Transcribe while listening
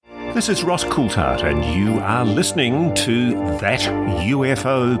this is Ross Coulthart, and you are listening to That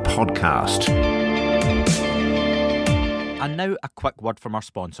UFO Podcast. And now a quick word from our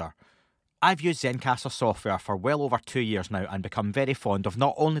sponsor. I've used Zencastr software for well over 2 years now and become very fond of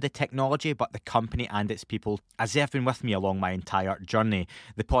not only the technology but the company and its people, as they've been with me along my entire journey.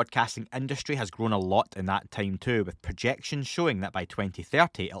 The podcasting industry has grown a lot in that time too, with projections showing that by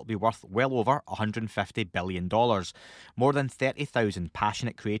 2030 it'll be worth well over $150 billion. More than 30,000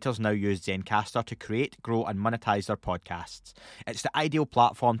 passionate creators now use Zencastr to create, grow and monetize their podcasts. It's the ideal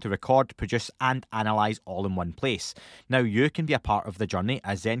platform to record, produce and analyse all in one place. Now you can be a part of the journey,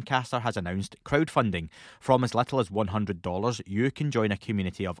 as Zencastr has announced crowdfunding. From as little as $100, you can join a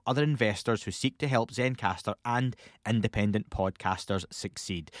community of other investors who seek to help Zencastr and independent podcasters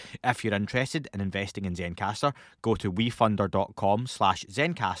succeed. If you're interested in investing in Zencastr, go to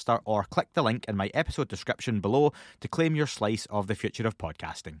wefunder.com/Zencastr or click the link in my episode description below to claim your slice of the future of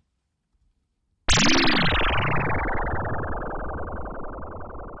podcasting.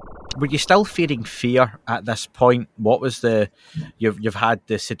 Were you still feeling fear at this point? What was you've had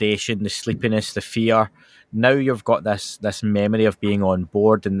the sedation, the sleepiness, the fear. Now you've got this memory of being on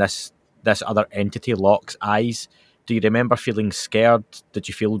board, and this other entity locks eyes. Do you remember feeling scared? Did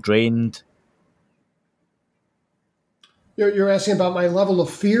you feel drained? You're asking about my level of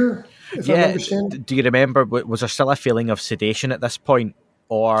fear, if I'm understanding? Do you remember, was there still a feeling of sedation at this point?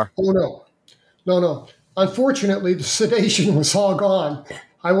 Or? Oh, no. Unfortunately, the sedation was all gone.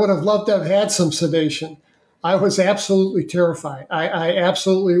 I would have loved to have had some sedation. I was absolutely terrified. I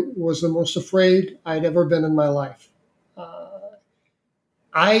absolutely was the most afraid I'd ever been in my life.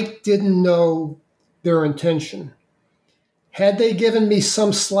 I didn't know their intention. Had they given me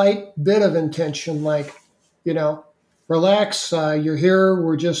some slight bit of intention, like, relax, you're here,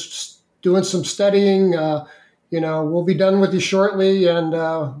 we're just doing some studying, we'll be done with you shortly and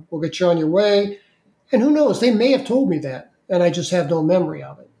we'll get you on your way. And who knows, they may have told me that, and I just have no memory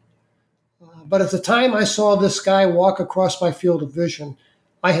of it. But at the time I saw this guy walk across my field of vision,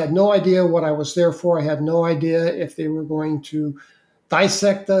 I had no idea what I was there for. I had no idea if they were going to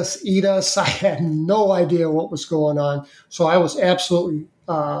dissect us, eat us. I had no idea what was going on. So I was absolutely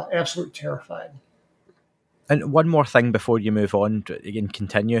terrified. And one more thing before you move on and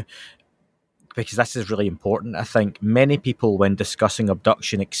continue, because this is really important. I think many people, when discussing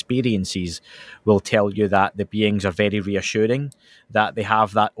abduction experiences, will tell you that the beings are very reassuring, that they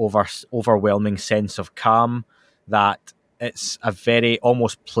have that overwhelming sense of calm, that it's a very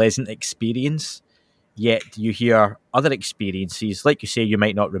almost pleasant experience. Yet you hear other experiences, like you say, you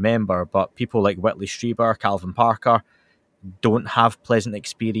might not remember, but people like Whitley Strieber, Calvin Parker, don't have pleasant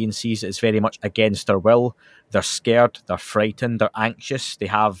experiences. It's very much against their will. They're scared, they're frightened, they're anxious, they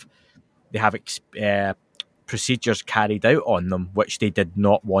have procedures carried out on them which they did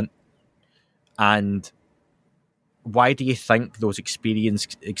not want. And why do you think those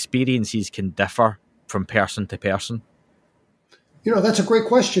experiences can differ from person to person? That's a great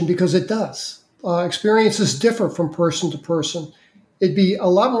question, because it does. Experiences differ from person to person. It'd be a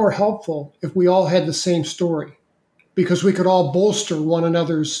lot more helpful if we all had the same story, because we could all bolster one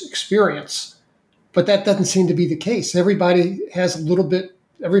another's experience. But that doesn't seem to be the case. Everybody has a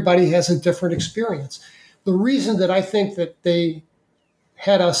different experience. The reason that I think that they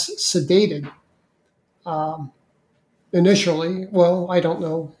had us sedated initially, well, I don't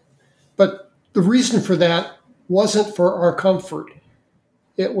know. But the reason for that wasn't for our comfort.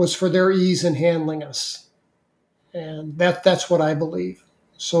 It was for their ease in handling us. And that's what I believe.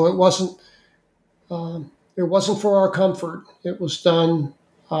 So it wasn't for our comfort. It was done.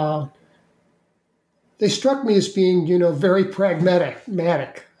 They struck me as being, very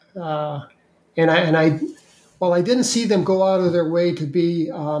pragmatic. And I, while I didn't see them go out of their way to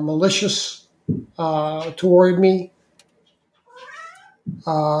be malicious toward me,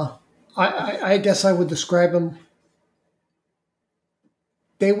 I guess I would describe them.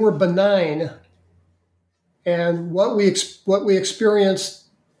 They were benign, and what we experienced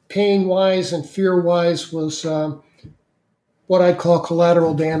pain-wise and fear-wise was what I'd call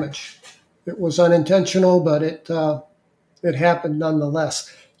collateral damage. It was unintentional, but it happened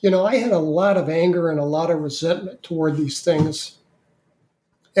nonetheless. I had a lot of anger and a lot of resentment toward these things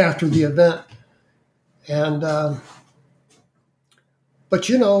after the event. And, but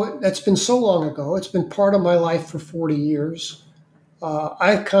that's been so long ago. It's been part of my life for 40 years.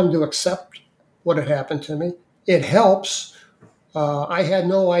 I've come to accept what had happened to me. It helps. I had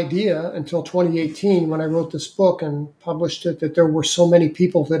no idea until 2018 when I wrote this book and published it that there were so many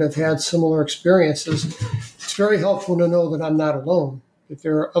people that have had similar experiences. It's very helpful to know that I'm not alone, that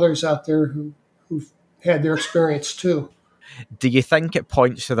there are others out there who've had their experience too. Do you think it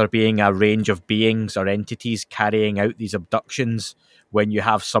points to there being a range of beings or entities carrying out these abductions when you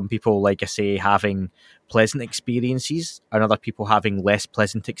have some people, like I say, having pleasant experiences and other people having less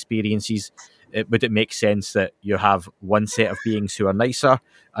pleasant experiences? Would it make sense that you have one set of beings who are nicer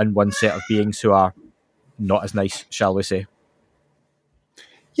and one set of beings who are not as nice, shall we say?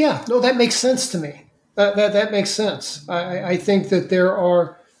 Yeah, no, that makes sense to me. That makes sense. I think that there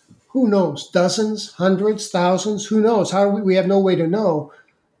are, who knows, dozens, hundreds, thousands, who knows? How we have no way to know,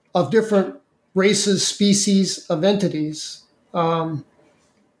 of different races, species of entities. And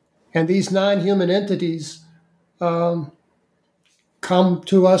these non-human entities come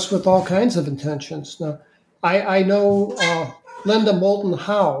to us with all kinds of intentions. Now, I know Linda Moulton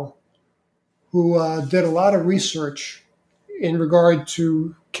Howe, who did a lot of research in regard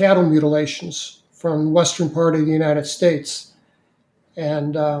to cattle mutilations from the western part of the United States.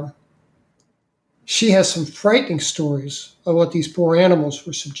 And she has some frightening stories of what these poor animals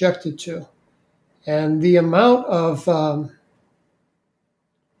were subjected to. And the amount of,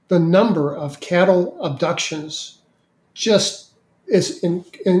 the number of cattle abductions just is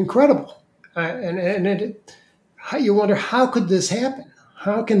incredible. You wonder, how could this happen?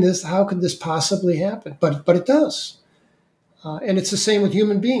 How could this possibly happen? But it does. And it's the same with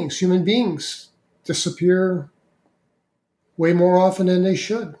human beings. Human beings disappear way more often than they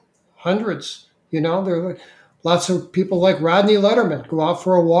should. Hundreds. There are lots of people like Rodney Letterman go out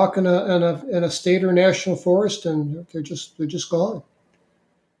for a walk in a state or national forest, and they're just gone.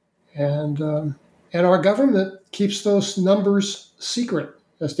 And our government keeps those numbers secret,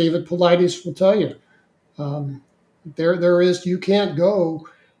 as David Paulides will tell you. You can't go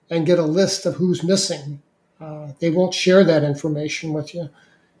and get a list of who's missing. They won't share that information with you.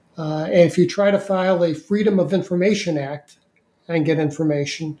 And if you try to file a Freedom of Information Act and get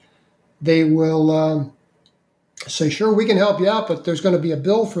information, they will say, sure, we can help you out, but there's going to be a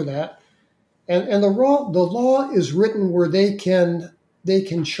bill for that. And the law is written where they can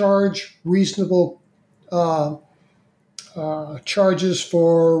charge reasonable charges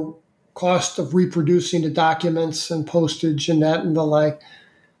for cost of reproducing the documents and postage and that and the like.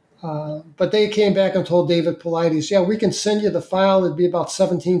 But they came back and told David Paulides, yeah, we can send you the file. It'd be about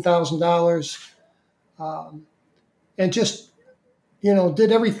 $17,000. And just,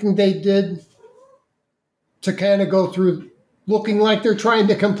 did everything they did to kind of go through looking like they're trying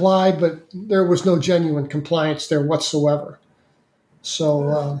to comply, but there was no genuine compliance there whatsoever.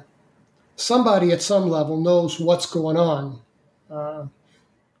 So somebody at some level knows what's going on,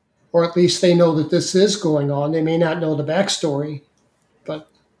 or at least they know that this is going on. They may not know the backstory, but...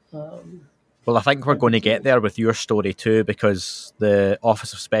 Well, I think we're going to get there with your story too, because the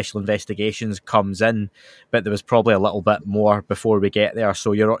Office of Special Investigations comes in, but there was probably a little bit more before we get there.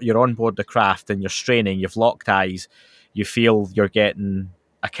 So you're on board the craft and you're straining, you've locked eyes, you feel you're getting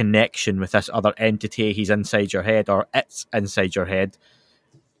a connection with this other entity. He's inside your head, or it's inside your head.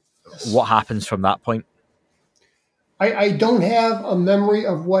 What happens from that point? I don't have a memory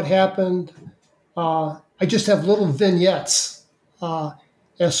of what happened. I just have little vignettes.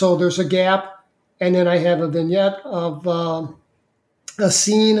 And so there's a gap, and then I have a vignette of a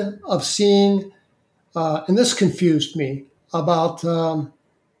scene of seeing, and this confused me, about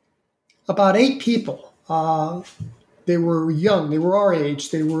 8 people. They were young. They were our age.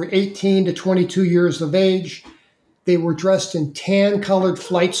 They were 18 to 22 years of age. They were dressed in tan-colored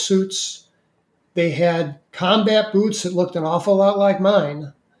flight suits. They had combat boots that looked an awful lot like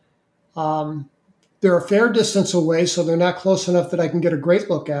mine. They're a fair distance away, so they're not close enough that I can get a great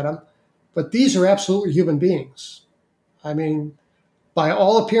look at them. But these are absolutely human beings. I mean, by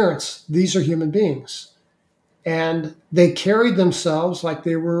all appearance, these are human beings. And they carried themselves like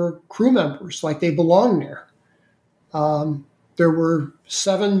they were crew members, like they belonged there. There were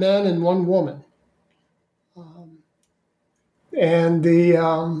 7 men and 1 woman. And they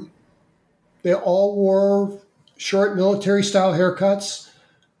all wore short military-style haircuts.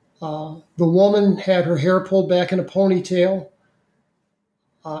 The woman had her hair pulled back in a ponytail,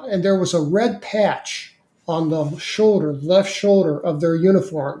 and there was a red patch on the left shoulder of their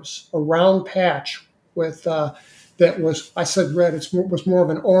uniforms, a round patch with that was, I said red, it was more of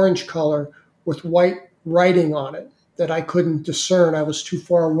an orange color with white writing on it that I couldn't discern. I was too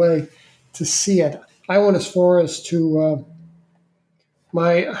far away to see it. I went as far as to,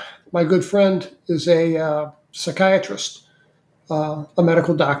 my good friend is a psychiatrist, a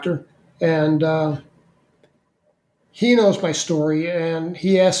medical doctor, and he knows my story, and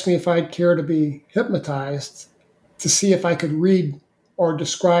he asked me if I'd care to be hypnotized to see if I could read or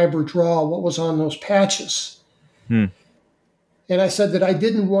describe or draw what was on those patches. And I said that I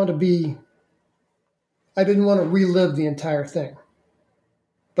didn't want to be I didn't want to relive the entire thing.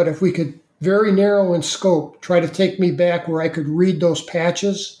 But if we could very narrow in scope, try to take me back where I could read those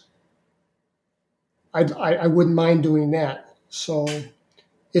patches, I wouldn't mind doing that. So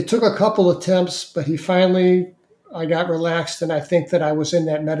it took a couple attempts, but I got relaxed, and I think that I was in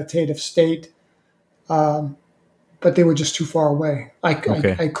that meditative state. But they were just too far away. I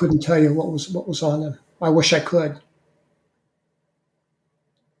couldn't tell you what was on them. I wish I could.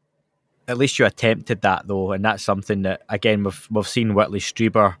 At least you attempted that, though, and that's something that, again, we've seen Whitley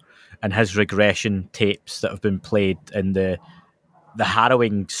Strieber and his regression tapes that have been played, and the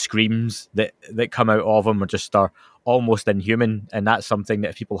harrowing screams that come out of him are almost inhuman, and that's something that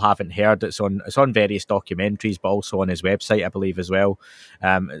if people haven't heard, it's on various documentaries, but also on his website, I believe, as well.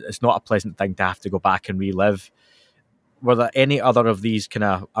 It's not a pleasant thing to have to go back and relive. Were there any other of these kind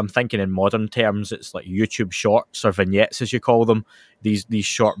of, I'm thinking in modern terms, it's like YouTube shorts or vignettes, as you call them, these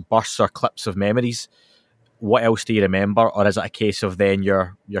short bursts or clips of memories? What else do you remember? Or is it a case of then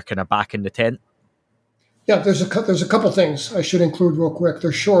you're kind of back in the tent? Yeah, there's a couple things I should include real quick.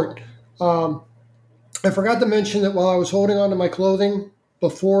 They're short. I forgot to mention that while I was holding onto my clothing,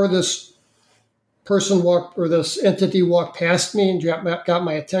 before this person this entity walked past me and got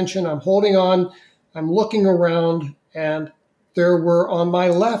my attention, I'm holding on, I'm looking around, and on my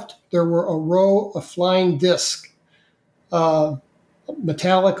left, there were a row of flying discs,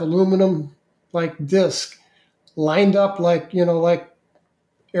 metallic aluminum like disc, lined up like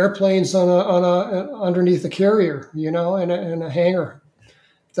airplanes underneath a carrier, in a hangar.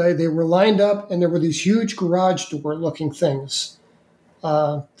 They were lined up, and there were these huge garage door looking things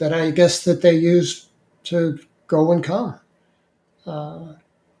that I guess that they used to go and come.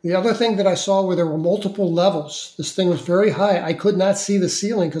 The other thing that I saw where there were multiple levels, this thing was very high. I could not see the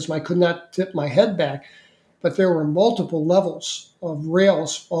ceiling because I could not tip my head back, but there were multiple levels of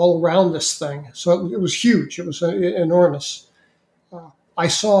rails all around this thing. So it was huge. It was enormous. I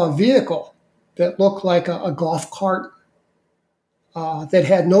saw a vehicle that looked like a golf cart that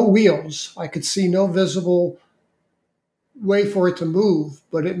had no wheels. I could see no visible way for it to move,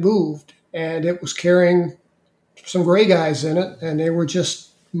 but it moved, and it was carrying some gray guys in it, and they were just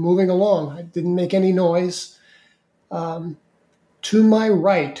moving along. I didn't make any noise. To my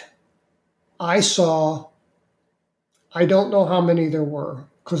right, I saw, I don't know how many there were,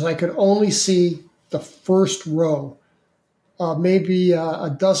 because I could only see the first row. Maybe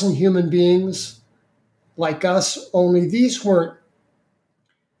a dozen human beings like us, only these were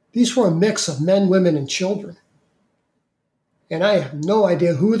a mix of men, women, and children. And I have no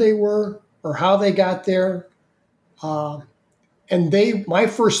idea who they were or how they got there. And my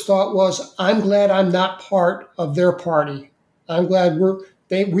first thought was, I'm glad I'm not part of their party. I'm glad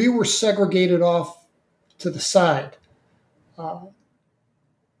we were segregated off to the side.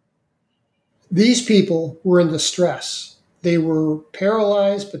 These people were in distress. They were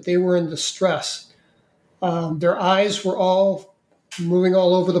paralyzed, but they were in distress. Their eyes were all moving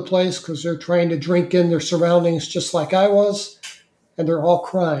all over the place because they're trying to drink in their surroundings just like I was, and they're all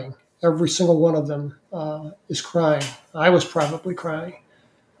crying. Every single one of them is crying. I was probably crying.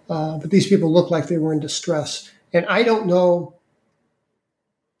 But these people looked like they were in distress. And I don't know,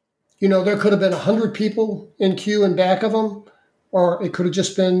 there could have been 100 people in queue in back of them, or it could have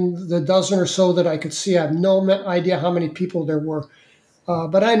just been the dozen or so that I could see. I have no idea how many people there were.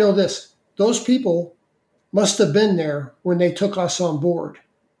 But I know this. Those people must have been there when they took us on board.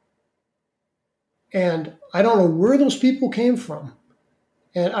 And I don't know where those people came from.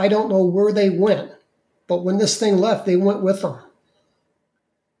 And I don't know where they went. But when this thing left, they went with them.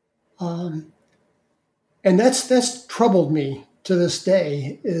 And that's troubled me to this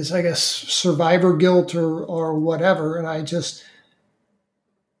day, is, I guess, survivor guilt or whatever. And I just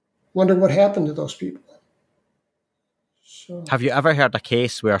wonder what happened to those people. So. Have you ever heard a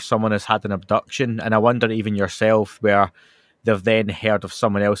case where someone has had an abduction, and I wonder even yourself, where they've then heard of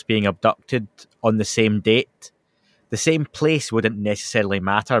someone else being abducted on the same date? The same place wouldn't necessarily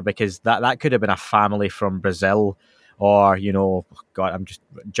matter, because that could have been a family from Brazil or,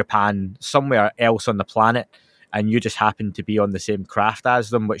 Japan, somewhere else on the planet, and you just happen to be on the same craft as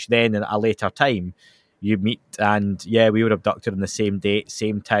them, which then in a later time you meet and, we were abducted on the same date,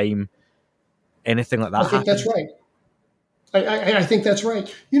 same time, anything like that. I think that's right. I think that's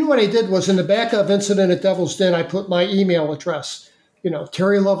right. You know what I did was, in the back of Incident at Devil's Den, I put my email address,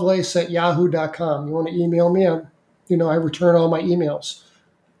 terrylovelace@yahoo.com. You want to email me? I return all my emails.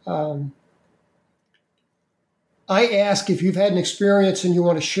 I ask if you've had an experience and you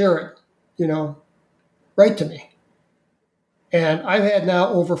want to share it, write to me. And I've had now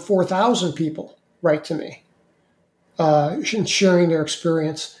over 4,000 people write to me, sharing their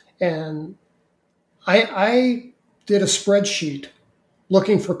experience. And I did a spreadsheet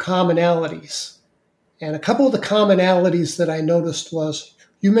looking for commonalities. And a couple of the commonalities that I noticed was,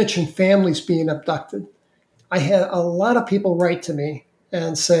 you mentioned families being abducted. I had a lot of people write to me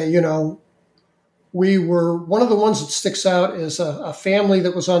and say, we were, one of the ones that sticks out is a family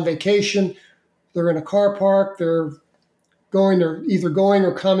that was on vacation. They're in a car park. They're either going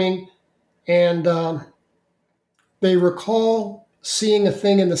or coming. And they recall seeing a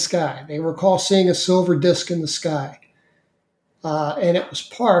thing in the sky. They recall seeing a silver disc in the sky. And it was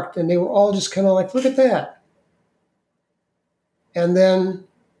parked, and they were all just kind of like, look at that. And then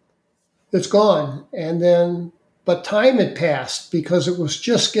it's gone. But time had passed because it was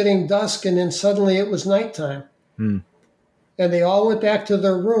just getting dusk, and then suddenly it was nighttime. And they all went back to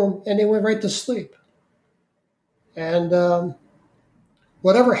their room, and they went right to sleep. And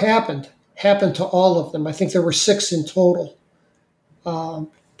whatever happened to all of them. I think there were 6 in total.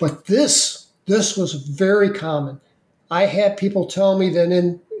 But this was very common. I had people tell me that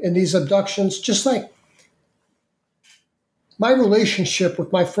in these abductions, just like my relationship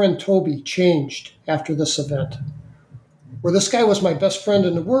with my friend Toby changed after this event. Where this guy was my best friend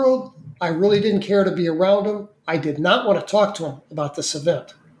in the world, I really didn't care to be around him. I did not want to talk to him about this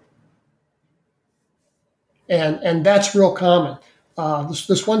event. And that's real common.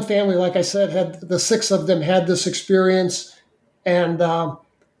 This one family, like I said, had the 6 of them had this experience, and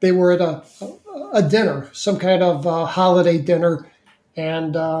they were at a dinner, some kind of holiday dinner,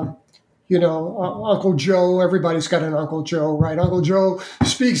 and Uncle Joe. Everybody's got an Uncle Joe, right? Uncle Joe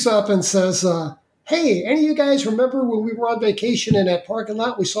speaks up and says, "Hey, any of you guys remember when we were on vacation in that parking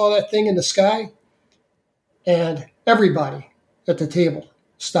lot? We saw that thing in the sky," and everybody at the table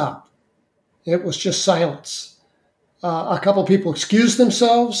stopped. It was just silence. A couple people excused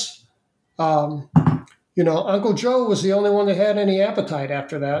themselves. Uncle Joe was the only one that had any appetite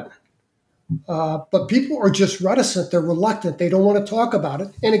after that. But people are just reticent. They're reluctant. They don't want to talk about it.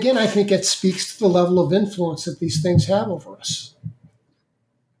 And again, I think it speaks to the level of influence that these things have over us.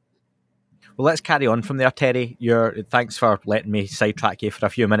 Well, let's carry on from there, Terry. Thanks for letting me sidetrack you for a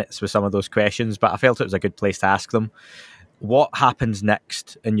few minutes with some of those questions, but I felt it was a good place to ask them. What happens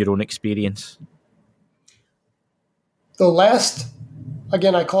next in your own experience?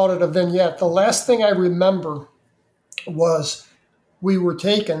 I called it a vignette. The last thing I remember was we were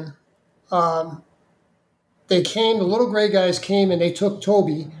taken. The little gray guys came and they took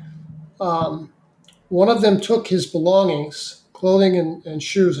Toby. One of them took his belongings, clothing and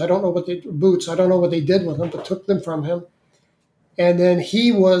shoes. Boots. I don't know what they did with them, but took them from him. And then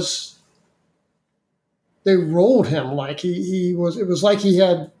they rolled him like it was like he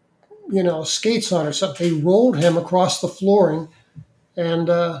had, skates on or something. They rolled him across the flooring, and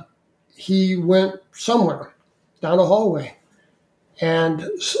he went somewhere down a hallway.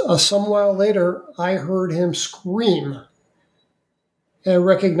 And some while later, I heard him scream, and I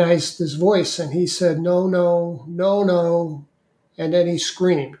recognized his voice, and he said, "No, no, no, no," and then he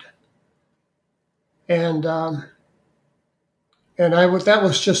screamed. And that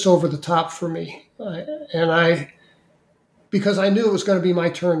was just over the top for me. Because I knew it was going to be my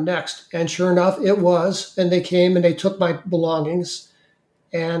turn next. And sure enough, it was. And they came and they took my belongings.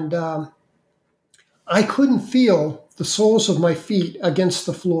 And I couldn't feel the soles of my feet against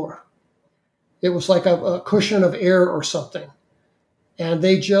the floor. It was like a cushion of air or something. And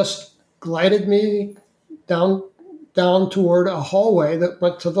they just glided me down toward a hallway that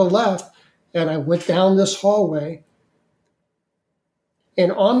went to the left. And I went down this hallway.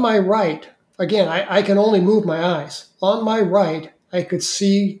 And on my right, again, I can only move my eyes. On my right, I could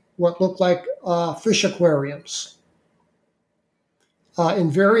see what looked like fish aquariums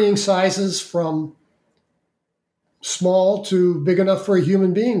in varying sizes from small to big enough for a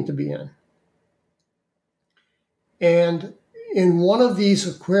human being to be in. And in one of these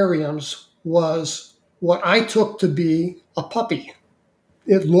aquariums was what I took to be a puppy.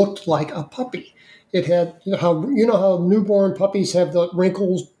 It looked like a puppy. It had, how newborn puppies have the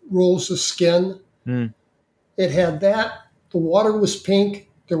wrinkles, rolls of skin. Mm. It had that. The water was pink.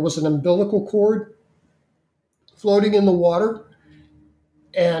 There was an umbilical cord floating in the water.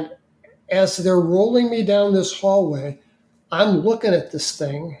 And as they're rolling me down this hallway, I'm looking at this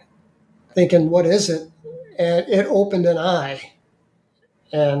thing, thinking, what is it? And it opened an eye.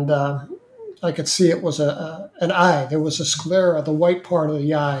 And I could see it was an eye. There was a sclera, the white part of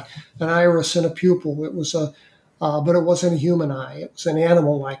the eye, an iris and a pupil. It was but it wasn't a human eye. It was an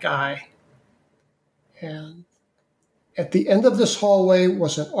animal-like eye. And at the end of this hallway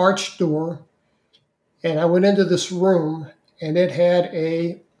was an arched door, and I went into this room, and it had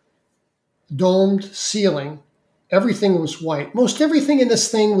a domed ceiling, Everything was white. Most everything in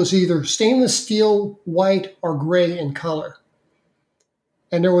this thing was either stainless steel, white, or gray in color.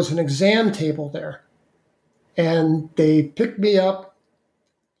 And there was an exam table there. And they picked me up,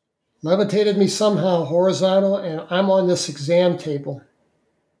 levitated me somehow horizontal, and I'm on this exam table.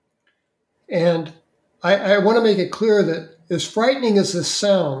 And I want to make it clear that as frightening as this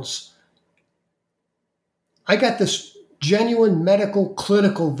sounds, I got this genuine medical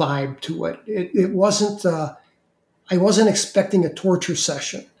clinical vibe to it. It wasn't, I wasn't expecting a torture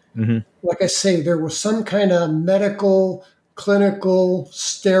session. Mm-hmm. Like I say, there was some kind of medical, clinical,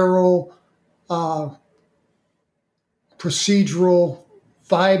 sterile, procedural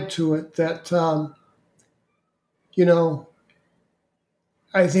vibe to it that,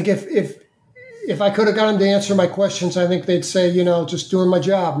 I think if I could have gotten them to answer my questions, I think they'd say, just doing my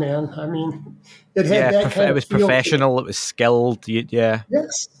job, man. I mean, it had that kind of. It was professional. It was skilled. Yeah.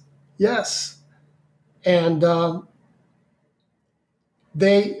 Yes. And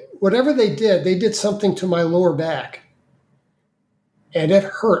whatever they did something to my lower back, and it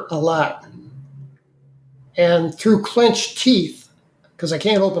hurt a lot. And through clenched teeth, because I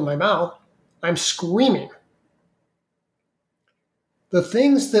can't open my mouth, I'm screaming. The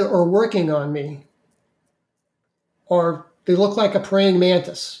things that are working on me they look like a praying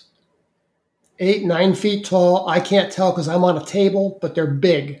mantis. 8, 9 feet tall. I can't tell because I'm on a table, but they're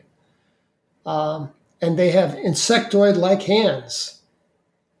big. And they have insectoid-like hands.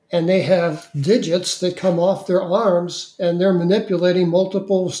 And they have digits that come off their arms, and they're manipulating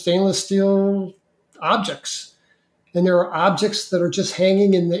multiple stainless steel objects. And there are objects that are just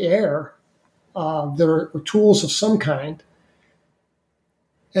hanging in the air that are tools of some kind.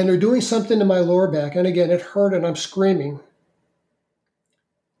 And they're doing something to my lower back. And again, it hurt and I'm screaming.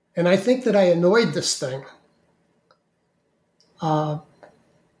 And I think that I annoyed this thing. And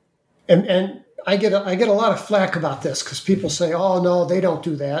I get a lot of flack about this because people say, oh, no, they don't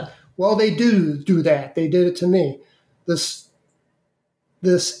do that. Well, they do that. They did it to me. This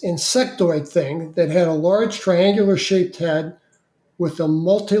insectoid thing that had a large triangular shaped head with a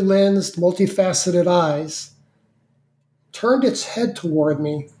multi-lensed, multifaceted eyes turned its head toward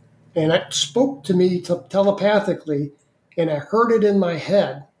me, and it spoke to me telepathically, and I heard it in my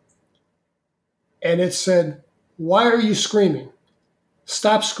head. And it said, why are you screaming?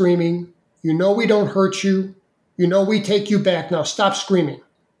 Stop screaming. You know we don't hurt you. You know we take you back. Now stop screaming.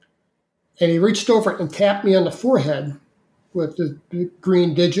 And he reached over and tapped me on the forehead with the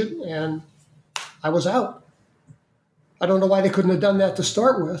green digit, and I was out. I don't know why they couldn't have done that to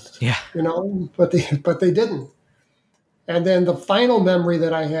start with. Yeah. But they didn't. And then the final memory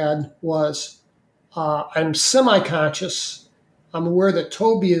that I had was I'm semi-conscious. I'm aware that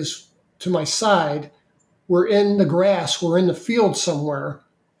Toby is to my side. We're in the grass. We're in the field somewhere.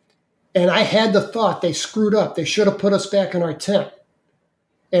 And I had the thought they screwed up. They should have put us back in our tent.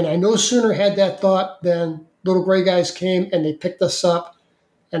 And I no sooner had that thought than little gray guys came and they picked us up.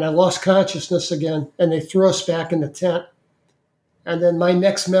 And I lost consciousness again. And they threw us back in the tent. And then my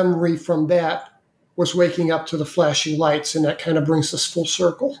next memory from that was waking up to the flashing lights, and that kind of brings us full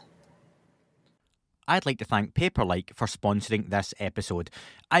circle. I'd like to thank Paperlike for sponsoring this episode.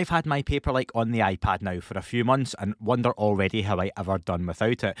 I've had my Paperlike on the iPad now for a few months and wonder already how I ever done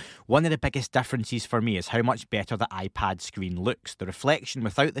without it. One of the biggest differences for me is how much better the iPad screen looks. The reflection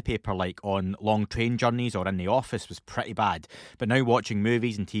without the Paperlike on long train journeys or in the office was pretty bad, but now watching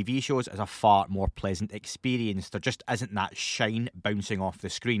movies and TV shows is a far more pleasant experience. There just isn't that shine bouncing off the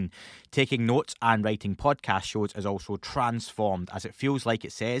screen. Taking notes and writing podcast shows is also transformed, as it feels like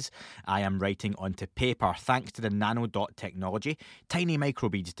it says, I am writing onto paper thanks to the NanoDot technology, tiny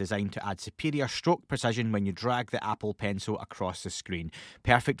microbeads designed to add superior stroke precision when you drag the Apple Pencil across the screen.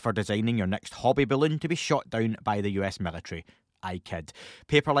 Perfect for designing your next hobby balloon to be shot down by the US military. I kid.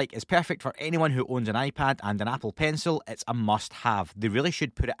 Paperlike is perfect for anyone who owns an iPad and an Apple Pencil. It's a must-have. They really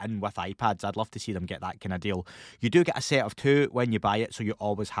should put it in with iPads. I'd love to see them get that kind of deal. You do get a set of 2 when you buy it, so you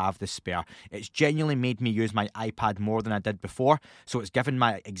always have the spare. It's genuinely made me use my iPad more than I did before, so it's given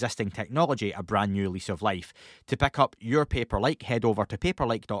my existing technology a brand new lease of life. To pick up your Paperlike, head over to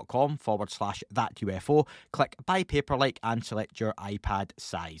paperlike.com/thatufo, click Buy Paperlike and select your iPad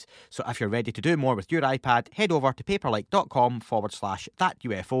size. So if you're ready to do more with your iPad, head over to paperlike.com/thatufo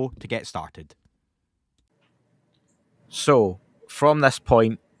to get started. So, from this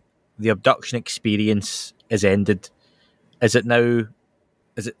point, the abduction experience is ended. Is it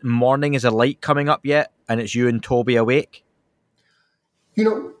morning? Is a light coming up yet? And it's you and Toby awake?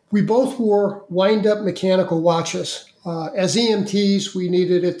 We both wore wind-up mechanical watches. As EMTs, we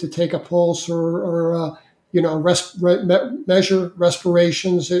needed it to take a pulse or measure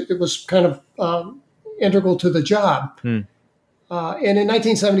respirations. It was kind of integral to the job. And in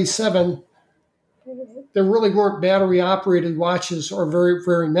 1977, there really weren't battery-operated watches, or very,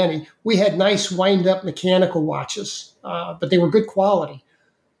 very many. We had nice wind-up mechanical watches, but they were good quality.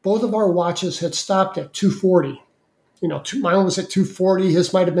 Both of our watches had stopped at 240. Mine was at 240.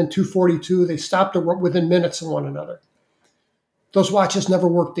 His might have been 242. They stopped within minutes of one another. Those watches never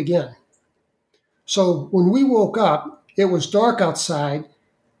worked again. So when we woke up, it was dark outside.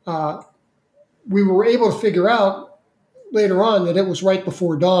 We were able to figure out later on that it was right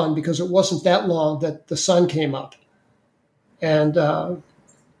before dawn, because it wasn't that long that the sun came up. And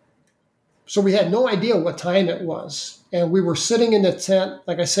so we had no idea what time it was. And we were sitting in the tent.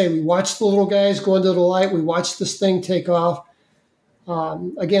 Like I say, we watched the little guys go into the light. We watched this thing take off.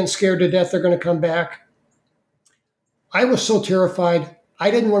 Again, scared to death they're going to come back. I was so terrified,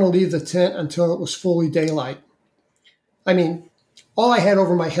 I didn't want to leave the tent until it was fully daylight. I mean, all I had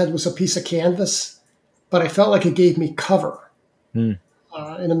over my head was a piece of canvas, but I felt like it gave me cover. In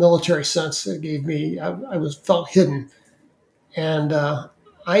a military sense. It gave me, felt hidden. And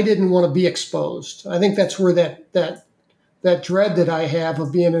I didn't want to be exposed. I think that's where that dread that I have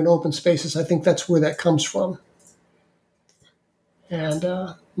of being in open spaces, I think that's where that comes from.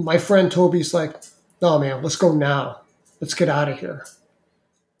 And my friend Toby's like, no, man, let's go now. Let's get out of here.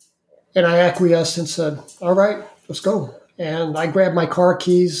 And I acquiesced and said, all right, let's go. And I grabbed my car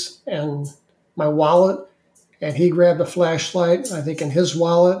keys and my wallet, and he grabbed a flashlight, I think, in his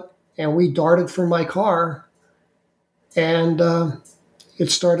wallet, and we darted from my car. And it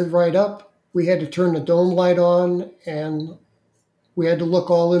started right up. We had to turn the dome light on, and we had to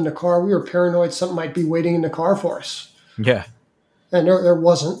look all in the car. We were paranoid something might be waiting in the car for us. Yeah. And there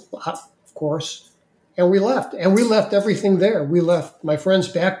wasn't, of course. And we left. And we left everything there. We left my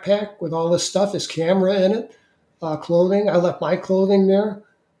friend's backpack with all this stuff, his camera in it, clothing. I left my clothing there.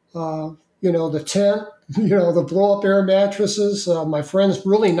 The tent, the blow-up air mattresses, my friend's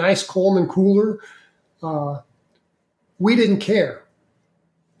really nice Coleman cooler. We didn't care.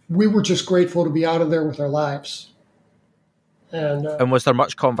 We were just grateful to be out of there with our lives. And was there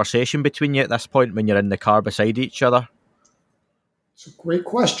much conversation between you at this point when you're in the car beside each other? It's a great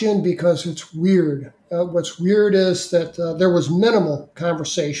question, because it's weird. What's weird is that there was minimal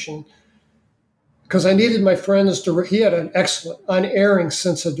conversation, because I needed my friend's he had an excellent, unerring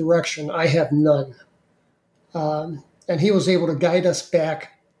sense of direction. I have none. And he was able to guide us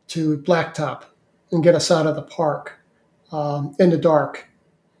back to Blacktop and get us out of the park in the dark.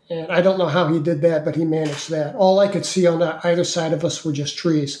 And I don't know how he did that, but he managed that. All I could see on either side of us were just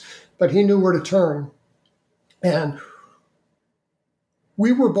trees, but he knew where to turn. And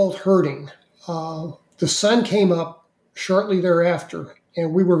we were both hurting. The sun came up shortly thereafter,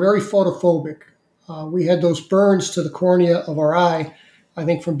 and we were very photophobic. We had those burns to the cornea of our eye, I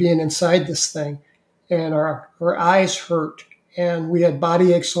think, from being inside this thing. And our eyes hurt, and we had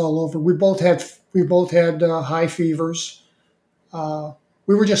body aches all over. We both had high fevers.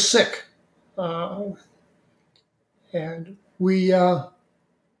 We were just sick, and we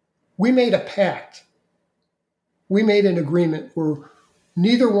made a pact. We made an agreement where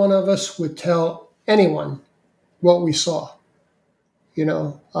neither one of us would tell anyone what we saw. We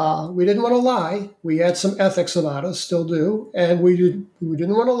didn't want to lie. We had some ethics about us, still do, and we didn't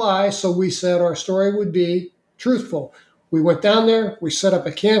want to lie, so we said our story would be truthful. We went down there, we set up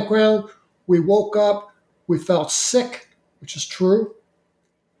a campground, we woke up, we felt sick, which is true.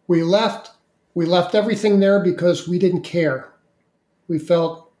 We left everything there because we didn't care. We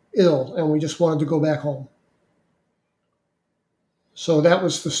felt ill, and we just wanted to go back home. So that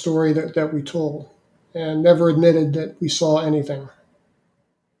was the story that we told, and never admitted that we saw anything.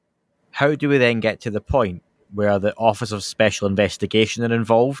 How do we then get to the point where the Office of Special Investigation are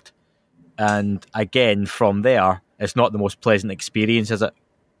involved? And again, from there, it's not the most pleasant experience, is it?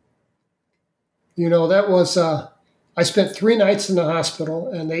 That was, I spent 3 nights in the hospital,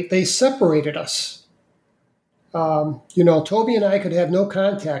 and they separated us. Toby and I could have no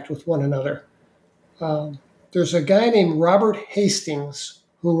contact with one another. There's a guy named Robert Hastings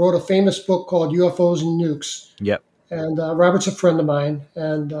who wrote a famous book called UFOs and Nukes. Yep. And Robert's a friend of mine,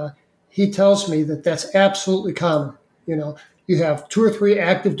 and he tells me that that's absolutely common. You have 2 or 3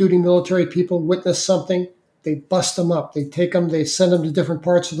 active duty military people witness something, they bust them up, they take them, they send them to different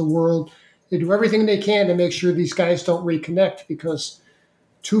parts of the world. They do everything they can to make sure these guys don't reconnect, because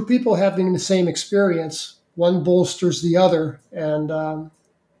 2 people having the same experience, one bolsters the other, and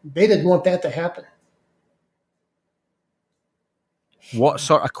they didn't want that to happen. What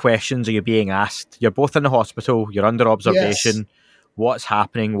sort of questions are you being asked? You're both in the hospital, you're under observation. Yes. What's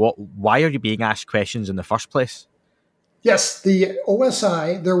happening? Why are you being asked questions in the first place? Yes, the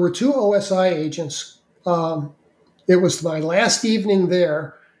OSI, there were 2 OSI agents It was my last evening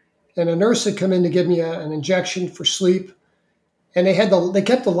there, and a nurse had come in to give me an injection for sleep, and they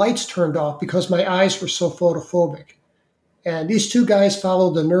kept the lights turned off because my eyes were so photophobic. And these two guys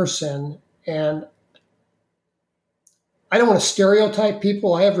followed the nurse in, and I don't want to stereotype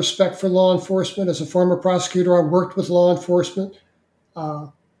people. I have respect for law enforcement. As a former prosecutor, I worked with law enforcement.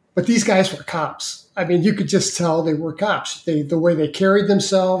 But these guys were cops. I mean, you could just tell they were cops. The way they carried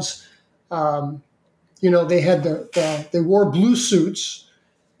themselves, they had they wore blue suits.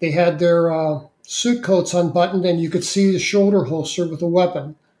 They had their suit coats unbuttoned, and you could see the shoulder holster with a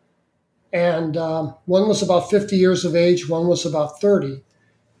weapon. And one was about 50 years of age, one was about 30.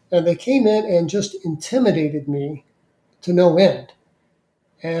 And they came in and just intimidated me to no end.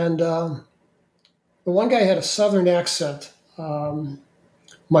 And the one guy had a Southern accent,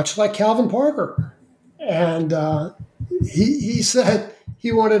 much like Calvin Parker. And he said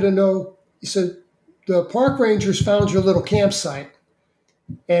he wanted to know, he said, the park rangers found your little campsite,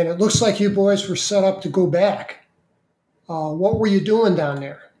 and it looks like you boys were set up to go back. What were you doing down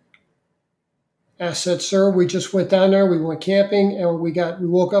there? I said, sir, we just went down there, we went camping, and we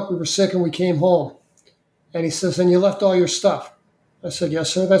woke up, we were sick, and we came home. And he says, and you left all your stuff? I said,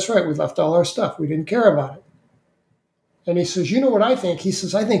 yes, sir, that's right. We left all our stuff. We didn't care about it. And he says, you know what I think? He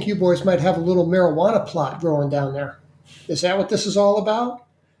says, I think you boys might have a little marijuana plot growing down there. Is that what this is all about?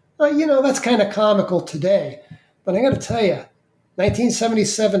 That's kind of comical today. But I got to tell you,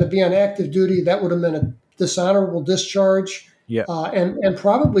 1977 to be on active duty, that would have been a dishonorable discharge. Yeah. And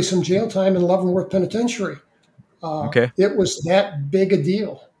probably some jail time in Leavenworth Penitentiary. Okay. It was that big a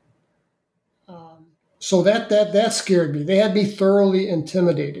deal. So that scared me. They had me thoroughly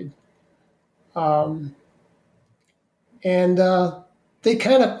intimidated. And they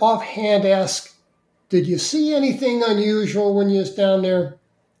kind of offhand asked, did you see anything unusual when you was down there?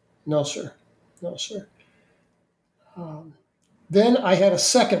 No, sir. No, sir. Then I had a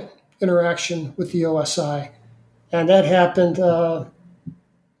second interaction with the OSI, and that happened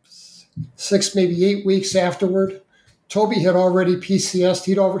 6, maybe 8 weeks afterward. Toby had already PCS'd.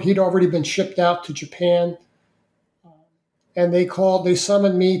 He'd already been shipped out to Japan. And they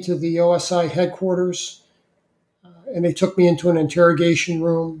summoned me to the OSI headquarters, and they took me into an interrogation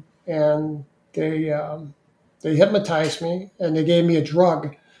room, and they hypnotized me, and they gave me a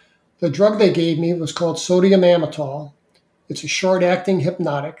drug. The drug they gave me was called sodium amytal. It's a short-acting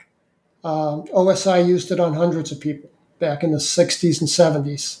hypnotic. OSI used it on hundreds of people back in the 60s and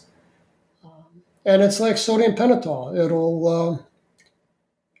 70s. And it's like sodium pentothal. It'll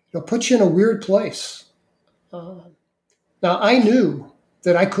put you in a weird place. Now, I knew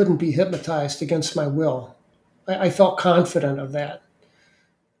that I couldn't be hypnotized against my will. I felt confident of that.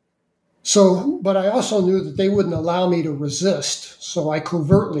 But I also knew that they wouldn't allow me to resist, so I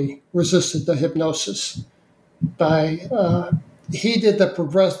covertly resisted the hypnosis. The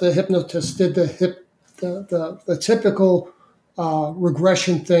hypnotist did the typical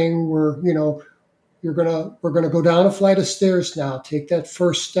regression thing where, we're gonna go down a flight of stairs now. Take that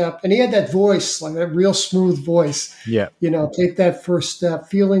first step, and he had that voice, like that real smooth voice. Yeah. Take that first step,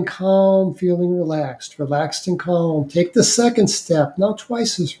 feeling calm, feeling relaxed and calm. Take the second step, now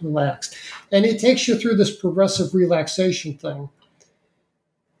twice as relaxed, and it takes you through this progressive relaxation thing.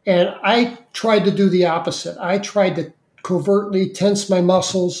 And I tried to do the opposite. I tried to covertly tense my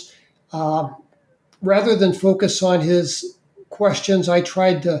muscles, rather than focus on his questions. I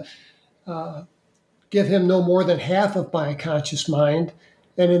tried to give him no more than half of my conscious mind.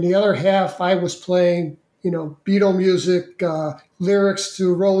 And in the other half, I was playing, Beatle music, lyrics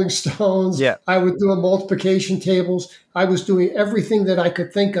to Rolling Stones. Yeah. I was doing multiplication tables. I was doing everything that I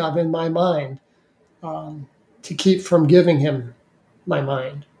could think of in my mind to keep from giving him my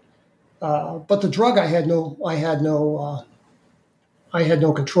mind. But the drug I had no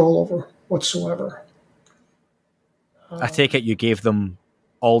control over whatsoever. I take it you gave them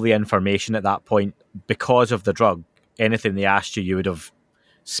all the information at that point because of the drug. Anything they asked you, you would have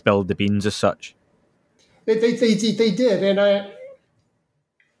spilled the beans as such. They did, and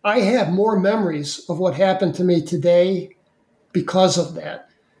I have more memories of what happened to me today because of that.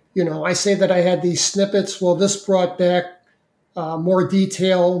 I say that I had these snippets. Well, this brought back more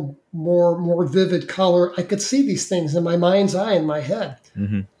detail, more vivid color. I could see these things in my mind's eye, in my head,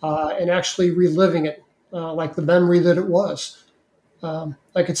 and actually reliving it like the memory that it was.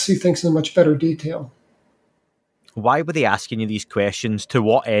 I could see things in much better detail. Why were they asking you these questions? To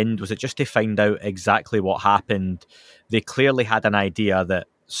what end? Was it just to find out exactly what happened? They clearly had an idea that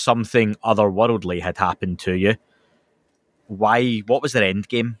something otherworldly had happened to you. Why? What was their end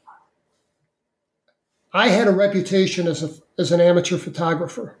game? I had a reputation as an amateur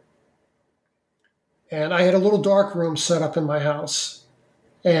photographer. And I had a little dark room set up in my house.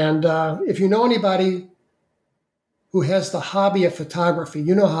 And if you know anybody who has the hobby of photography,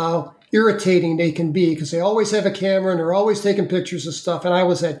 you know how irritating they can be because they always have a camera and they're always taking pictures of stuff. And I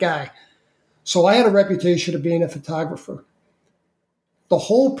was that guy. So I had a reputation of being a photographer. The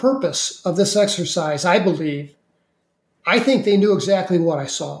whole purpose of this exercise, I think they knew exactly what I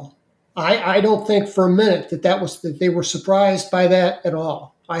saw. I don't think for a minute that they were surprised by that at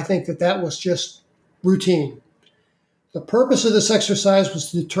all. I think that was just routine. The purpose of this exercise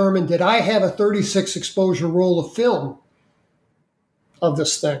was to determine, did I have a 36 exposure roll of film of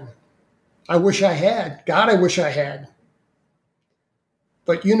this thing? I wish I had. God, I wish I had.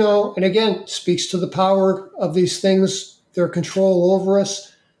 But and again, speaks to the power of these things, their control over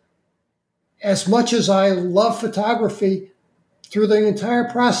us. As much as I love photography, through the entire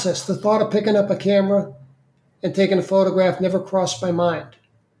process, the thought of picking up a camera and taking a photograph never crossed my mind.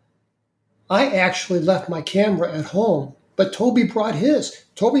 I actually left my camera at home, but Toby brought his.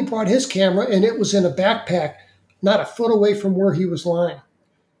 Toby brought his camera, and it was in a backpack, not a foot away from where he was lying.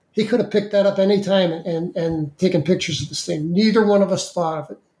 He could have picked that up any time and taken pictures of this thing. Neither one of us thought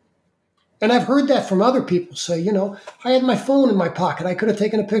of it. And I've heard that from other people say, I had my phone in my pocket. I could have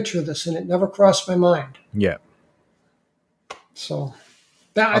taken a picture of this, and it never crossed my mind. Yeah. So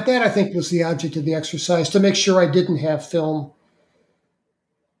that I think was the object of the exercise, to make sure I didn't have film.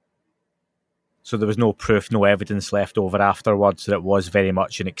 So there was no proof, no evidence left over afterwards. That it was very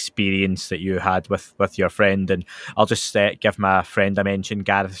much an experience that you had with your friend. And I'll just give my friend a mention,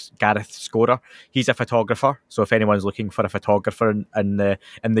 Gareth Scorer. He's a photographer. So if anyone's looking for a photographer in the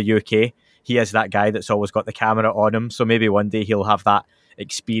UK, he is that guy that's always got the camera on him. So maybe one day he'll have that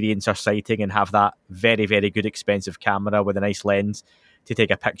experience or sighting and have that very, very good expensive camera with a nice lens to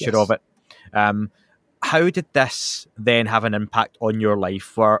take a picture of it. How did this then have an impact on your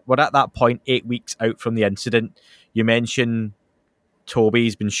life? We're at that point 8 weeks out from the incident. You mentioned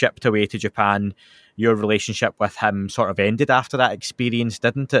Toby's been shipped away to Japan. Your relationship with him sort of ended after that experience,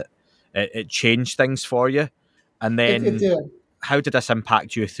 didn't it? It changed things for you. And then it did. How did this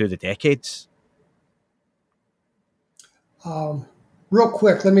impact you through the decades? Real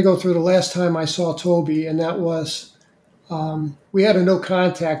quick, let me go through the last time I saw Toby, and that was we had a no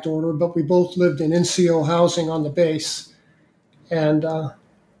contact order, but we both lived in NCO housing on the base. And I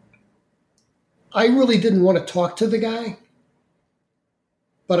really didn't want to talk to the guy,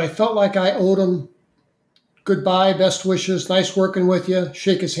 but I felt like I owed him goodbye, best wishes, nice working with you,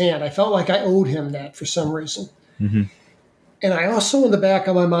 shake his hand. I felt like I owed him that for some reason. Mm-hmm. And I also, in the back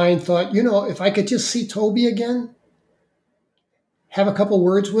of my mind, thought, if I could just see Toby again, have a couple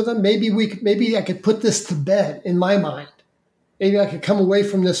words with him, maybe I could put this to bed in my mind. Maybe I could come away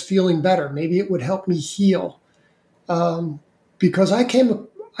from this feeling better. Maybe it would help me heal. Because I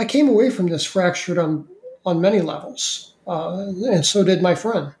came away from this fractured on many levels. And so did my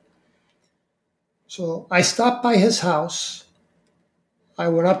friend. So I stopped by his house. I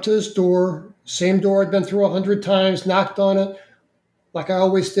went up to his door, same door I'd been through 100 times, knocked on it, like I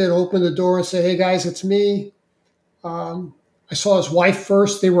always did, opened the door and said, "Hey guys, it's me." I saw his wife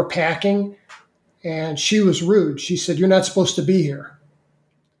first. They were packing. And she was rude. She said, "You're not supposed to be here."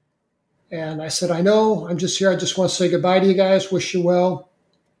 And I said, "I know. I'm just here. I just want to say goodbye to you guys. Wish you well."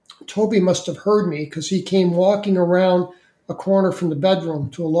 Toby must have heard me because he came walking around a corner from the bedroom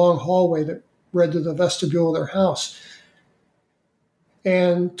to a long hallway that led to the vestibule of their house.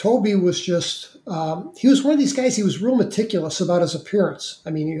 And Toby was just, he was one of these guys, he was real meticulous about his appearance. I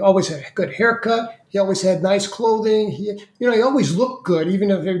mean, he always had a good haircut. He always had nice clothing. He always looked good,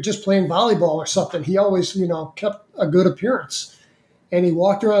 even if they were just playing volleyball or something. He always, kept a good appearance. And he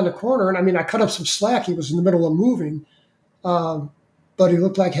walked around the corner, and I cut up some slack. He was in the middle of moving, but he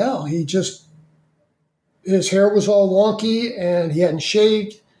looked like hell. His hair was all wonky, and he hadn't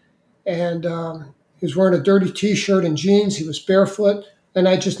shaved, and he was wearing a dirty T-shirt and jeans. He was barefoot, and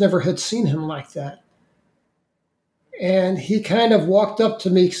I just never had seen him like that. And he kind of walked up to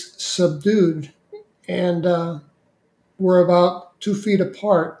me subdued, and we're about 2 feet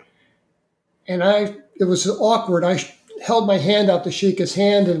apart. And it was awkward. I held my hand out to shake his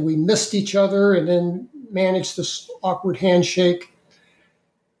hand, and we missed each other and then managed this awkward handshake.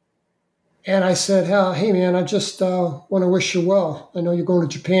 And I said, "Hey, man, I just want to wish you well. I know you're going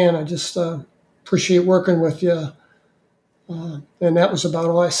to Japan. I just appreciate working with you." And that was about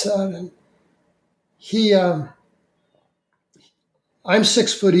all I said. And I'm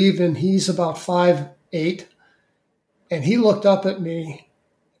 6 foot even. He's about 5'8". And he looked up at me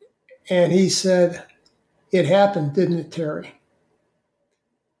and he said, "It happened, didn't it, Terry?"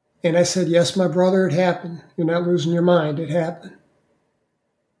 And I said, "Yes, my brother, it happened. You're not losing your mind. It happened."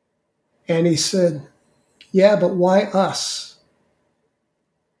 And he said, yeah, but why us?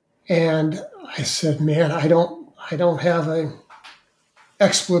 And I said, man, I don't have a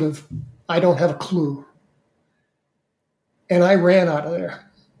expletive. I don't have a clue. And I ran out of there,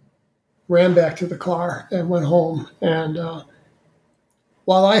 ran back to the car and went home. And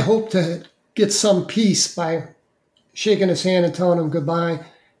while I hoped to get some peace by shaking his hand and telling him goodbye,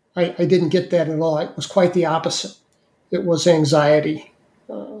 I didn't get that at all. It was quite the opposite. It was anxiety.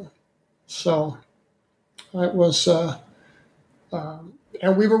 So it was,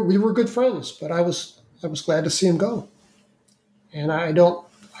 and we were good friends. But I was glad to see him go. And I don't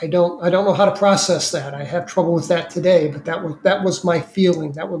know how to process that. I have trouble with that today. But that was my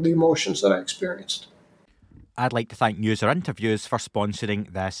feeling. That were the emotions that I experienced. I'd like to thank User Interviews for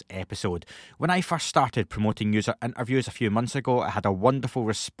sponsoring this episode. When I first started promoting User Interviews a few months ago, I had a wonderful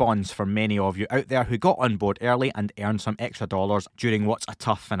response from many of you out there who got on board early and earned some extra dollars during what's a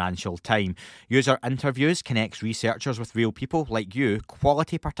tough financial time. User Interviews connects researchers with real people like you,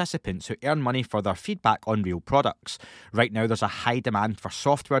 quality participants who earn money for their feedback on real products. Right now, there's a high demand for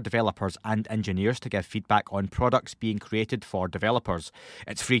software developers and engineers to give feedback on products being created for developers.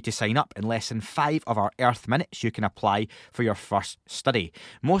 It's free to sign up. In less than 5 of our Earth Minutes, you can apply for your first study.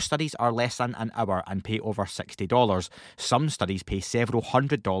 Most studies are less than an hour and pay over $60. Some studies pay several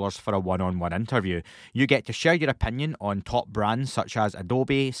 $100s for a one-on-one interview. You get to share your opinion on top brands such as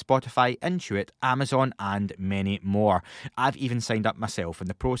Adobe, Spotify, Intuit, Amazon, and many more. I've even signed up myself, and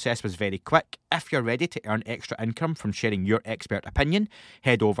the process was very quick. If you're ready to earn extra income from sharing your expert opinion,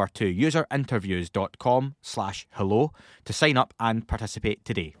 head over to userinterviews.com/hello to sign up and participate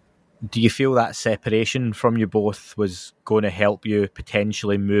today. Do you feel that separation from you both was going to help you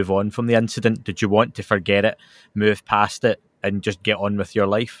potentially move on from the incident? Did you want to forget it, move past it, and just get on with your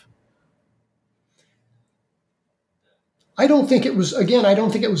life? I don't think it was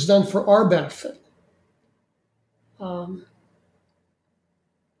done for our benefit. I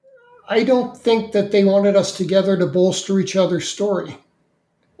don't think that they wanted us together to bolster each other's story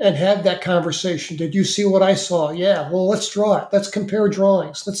and have that conversation. Did you see what I saw? Yeah, well, let's draw it. Let's compare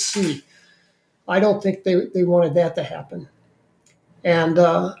drawings. Let's see. I don't think they wanted that to happen. And,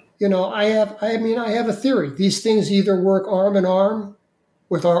 I have a theory. These things either work arm in arm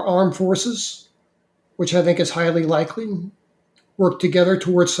with our armed forces, which I think is highly likely, work together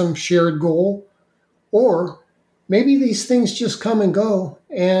towards some shared goal, or maybe these things just come and go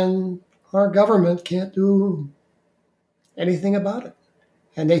and our government can't do anything about it.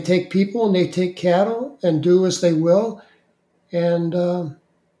 And they take people and they take cattle and do as they will. And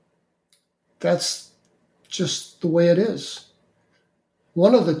that's just the way it is.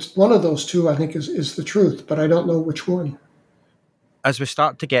 One of those two, I think, is the truth, but I don't know which one. As we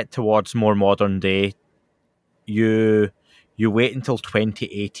start to get towards more modern day, you wait until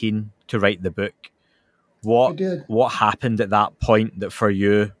 2018 to write the book. What happened at that point that for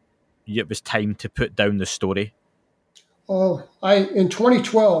you, it was time to put down the story? Oh, in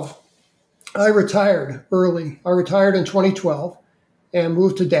 2012, I retired early. I retired in 2012 and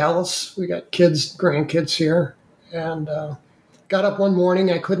moved to Dallas. We got grandkids here, and got up one morning.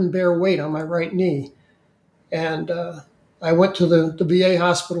 I couldn't bear weight on my right knee, and I went to the VA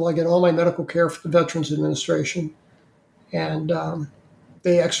hospital. I get all my medical care for the Veterans Administration, and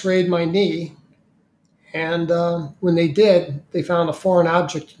they X-rayed my knee. And when they did, they found a foreign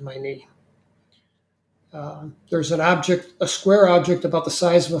object in my knee. There's a square object about the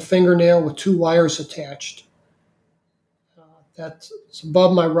size of a fingernail with 2 wires attached. That's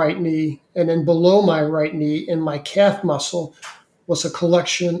above my right knee. And then below my right knee, in my calf muscle, was a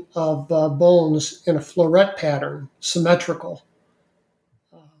collection of bones in a floret pattern, symmetrical.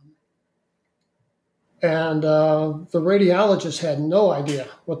 And the radiologist had no idea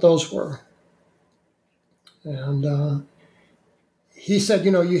what those were. And he said,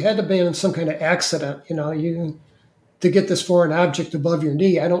 you had to be in some kind of accident, to get this foreign object above your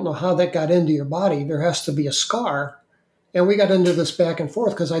knee. I don't know how that got into your body. There has to be a scar. And we got into this back and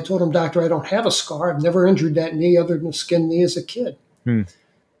forth because I told him, doctor, I don't have a scar. I've never injured that knee other than a skinned knee as a kid. And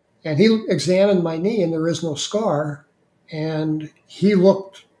he examined my knee and there is no scar. And he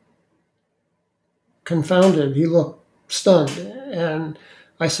looked confounded. He looked stunned. And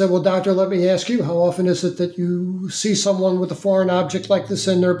I said, well, doctor, let me ask you, how often is it that you see someone with a foreign object like this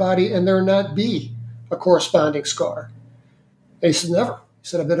in their body and there not be a corresponding scar? And he said, never. He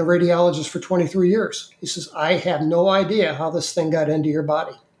said, I've been a radiologist for 23 years. He says, I have no idea how this thing got into your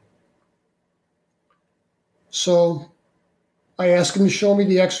body. So I asked him to show me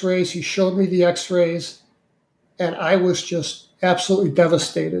the x-rays. He showed me the x-rays, and I was just absolutely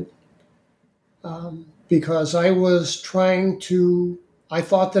devastated because I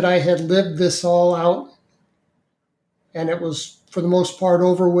thought that I had lived this all out and it was, for the most part,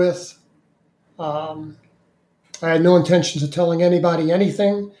 over with. I had no intentions of telling anybody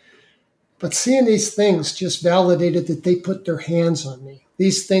anything, but seeing these things just validated that they put their hands on me.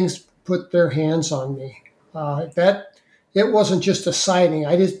 These things put their hands on me. That it wasn't just a sighting.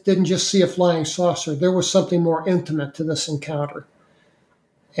 I didn't just see a flying saucer. There was something more intimate to this encounter.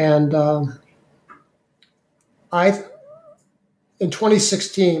 And in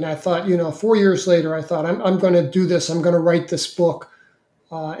 2016, I thought, 4 years later, I thought, I'm going to do this. I'm going to write this book,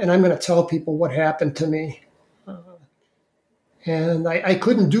 and I'm going to tell people what happened to me. And I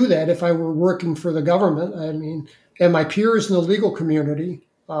couldn't do that if I were working for the government. I mean, and my peers in the legal community,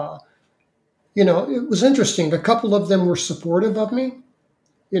 it was interesting. A couple of them were supportive of me.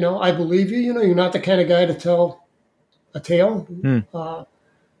 I believe you. You're not the kind of guy to tell a tale.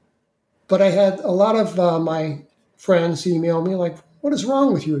 But I had a lot of my friends email me like, what is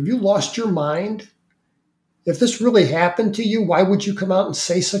wrong with you? Have you lost your mind? If this really happened to you, why would you come out and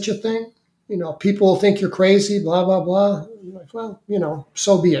say such a thing? People think you're crazy, blah, blah, blah. I'm like, well,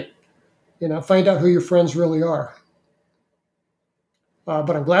 so be it. Find out who your friends really are. But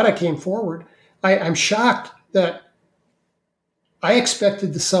I'm glad I came forward. I'm shocked that I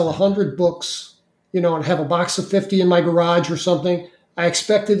expected to sell 100 books, and have a box of 50 in my garage or something. I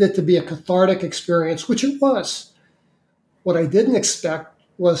expected it to be a cathartic experience, which it was. What I didn't expect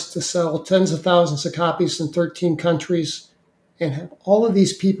was to sell tens of thousands of copies in 13 countries and have all of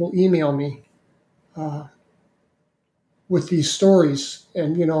these people email me with these stories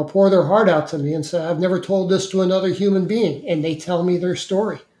and, pour their heart out to me and say, I've never told this to another human being. And they tell me their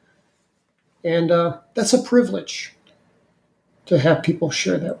story. And that's a privilege to have people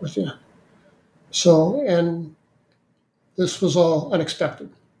share that with you. So, and this was all unexpected.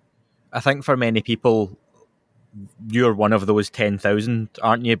 I think for many people, you're one of those 10,000,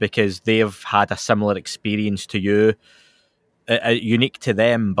 aren't you? Because they've had a similar experience to you, unique to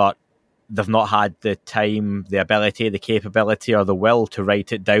them, but they've not had the time, the ability, the capability, or the will to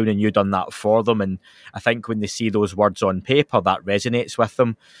write it down, and you've done that for them. And I think when they see those words on paper, that resonates with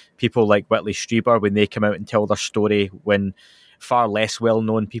them. People like Whitley Strieber, when they come out and tell their story, when far less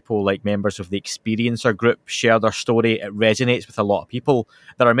well-known people like members of the Experiencer group share their story, it resonates with a lot of people.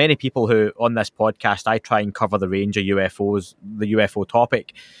 There are many people who, on this podcast, I try and cover the range of UFOs, the UFO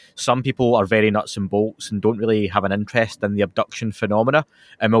topic. Some people are very nuts and bolts and don't really have an interest in the abduction phenomena,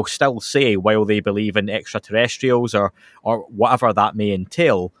 and will still say, while they believe in extraterrestrials or whatever that may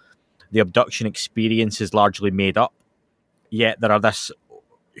entail, the abduction experience is largely made up. Yet there are this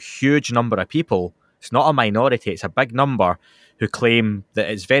huge number of people, it's not a minority, it's a big number, who claim that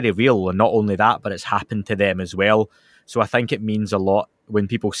it's very real, and not only that, but it's happened to them as well. So I think it means a lot when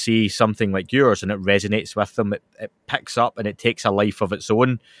people see something like yours and it resonates with them, it picks up and it takes a life of its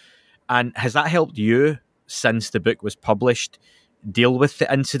own. And has that helped you, since the book was published, deal with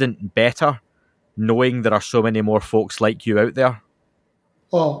the incident better, knowing there are so many more folks like you out there?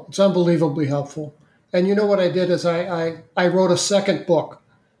 Oh, it's unbelievably helpful. And you know what I did is I wrote a second book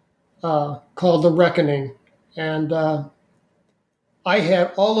called The Reckoning. And I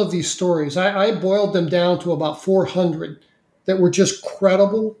had all of these stories. I boiled them down to about 400 that were just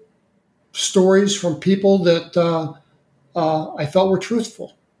credible stories from people that I felt were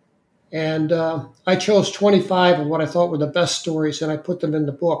truthful. And I chose 25 of what I thought were the best stories, and I put them in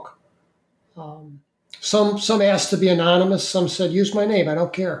the book. Some asked to be anonymous. Some said, use my name. I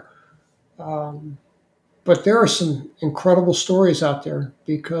don't care. But there are some incredible stories out there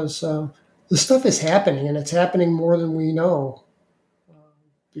because the stuff is happening, and it's happening more than we know.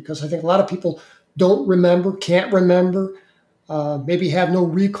 Because I think a lot of people don't remember, can't remember, maybe have no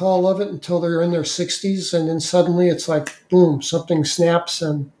recall of it until they're in their 60s. And then suddenly it's like, boom, something snaps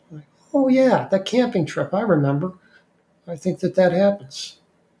and, like, oh, yeah, that camping trip, I remember. I think that happens.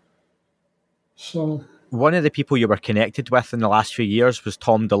 So one of the people you were connected with in the last few years was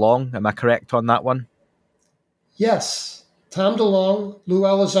Tom DeLonge. Am I correct on that one? Yes. Tom DeLonge, Lou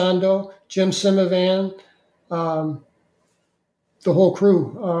Elizondo, Jim Simivan, the whole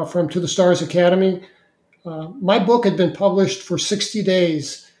crew from To the Stars Academy. My book had been published for 60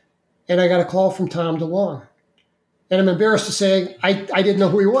 days, and I got a call from Tom DeLonge. And I'm embarrassed to say I didn't know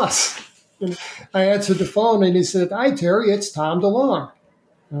who he was. And I answered the phone, and he said, hi, Terry, it's Tom DeLonge.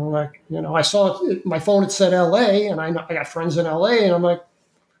 And I'm like, I saw it, my phone had said L.A., and I got friends in L.A., and I'm like,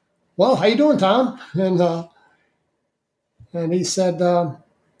 well, how you doing, Tom? And he said,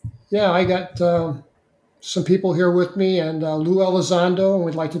 yeah, I got some people here with me, and Lou Elizondo, and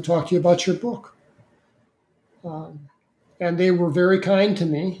we'd like to talk to you about your book. And they were very kind to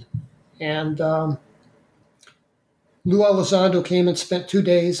me. And Lou Elizondo came and spent 2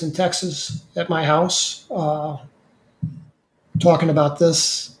 days in Texas at my house. talking about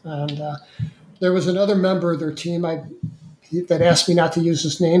this. And there was another member of their team that asked me not to use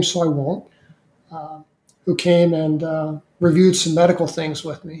his name, so I won't, who came and reviewed some medical things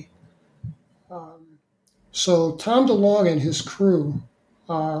with me. So Tom DeLonge and his crew,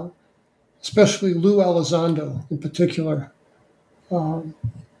 especially Lou Elizondo in particular, were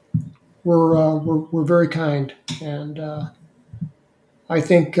very kind, and I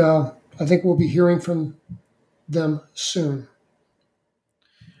think we'll be hearing from them soon.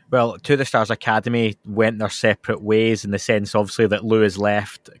 Well, To the Stars Academy went their separate ways in the sense, obviously, that Lou has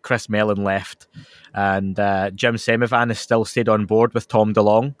left, Chris Mellon left, and Jim Semivan has still stayed on board with Tom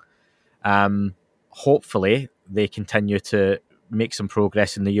DeLonge. Hopefully, they continue to make some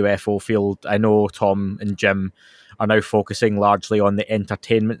progress in the UFO field. I know Tom and Jim are now focusing largely on the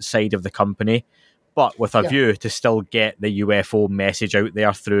entertainment side of the company, but with a view to still get the UFO message out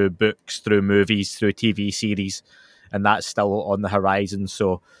there through books, through movies, through TV series, and that's still on the horizon.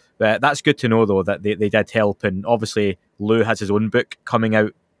 So that's good to know, though, that they did help. And obviously, Lou has his own book coming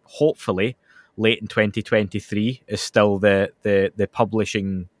out, hopefully, late in 2023 is still the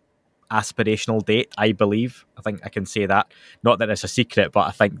publishing aspirational date, I believe. I think I can say that. Not that it's a secret, but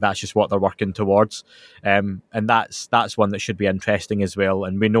I think that's just what they're working towards. And that's one that should be interesting as well.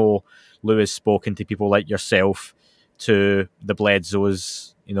 And we know Lou has spoken to people like yourself, to the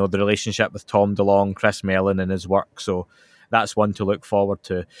Bledsoes, the relationship with Tom DeLonge, Chris Mellon and his work. So that's one to look forward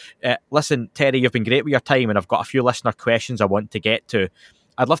to. Listen, Terry, you've been great with your time, and I've got a few listener questions I want to get to.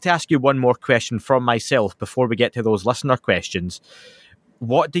 I'd love to ask you one more question from myself before we get to those listener questions.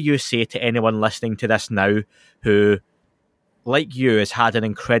 What do you say to anyone listening to this now who, like you, has had an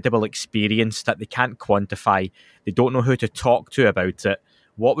incredible experience that they can't quantify? They don't know who to talk to about it.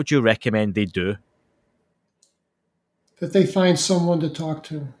 What would you recommend they do? That they find someone to talk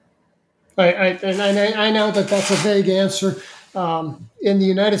to. I know that that's a vague answer. In the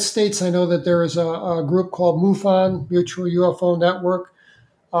United States, I know that there is a group called MUFON, Mutual UFO Network.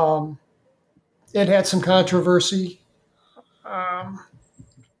 It had some controversy.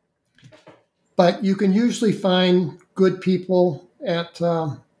 But you can usually find good people at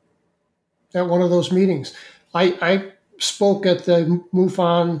one of those meetings. I spoke at the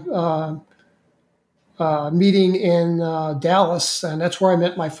MUFON meeting in Dallas, and that's where I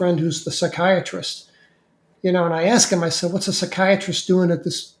met my friend who's the psychiatrist. And I asked him, I said, what's a psychiatrist doing at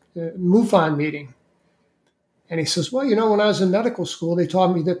this MUFON meeting? And he says, well, when I was in medical school, they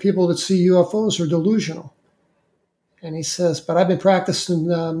taught me that people that see UFOs are delusional. And he says, but I've been practicing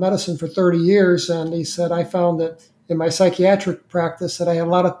medicine for 30 years. And he said, I found that in my psychiatric practice that I had a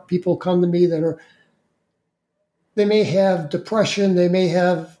lot of people come to me they may have depression, they may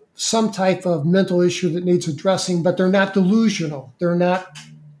have some type of mental issue that needs addressing, but they're not delusional. They're not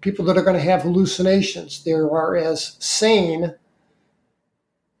people that are going to have hallucinations. They are as sane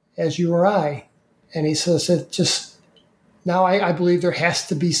as you or I. And he says, now I believe there has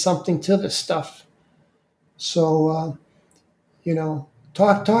to be something to this stuff. So,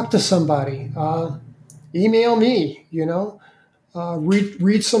 talk to somebody, email me,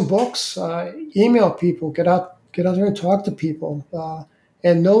 read some books, email people, get out there and talk to people,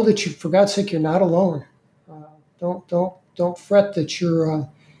 and know that for God's sake, you're not alone. Don't fret that you're,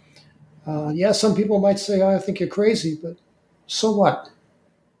 some people might say, I think you're crazy, but so what?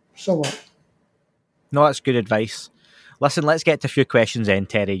 No, that's good advice. Listen, let's get to a few questions then,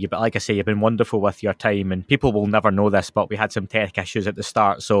 Terry. But like I say, you've been wonderful with your time, and people will never know this, but we had some tech issues at the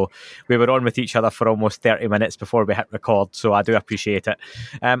start, so we were on with each other for almost 30 minutes before we hit record, so I do appreciate it.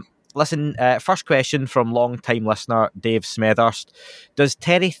 Listen, first question from long-time listener Dave Smethurst. Does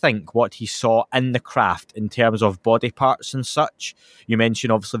Terry think what he saw in the craft in terms of body parts and such, you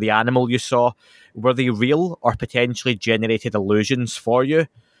mentioned obviously the animal you saw, were they real or potentially generated illusions for you?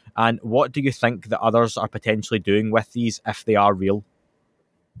 And what do you think that others are potentially doing with these if they are real?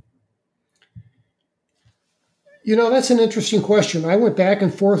 That's an interesting question. I went back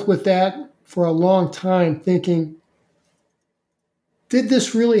and forth with that for a long time thinking, did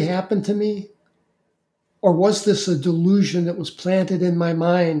this really happen to me? Or was this a delusion that was planted in my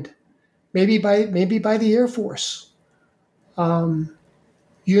mind, maybe by the Air Force? I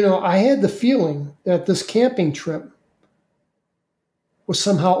had the feeling that this camping trip was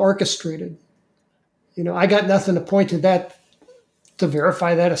somehow orchestrated. I got nothing to point to that to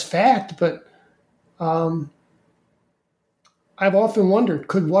verify that as fact, but I've often wondered,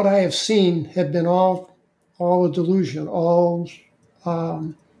 could what I have seen have been all a delusion, all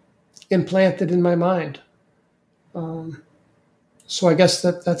implanted in my mind? So I guess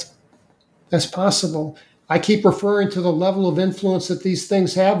that's possible. I keep referring to the level of influence that these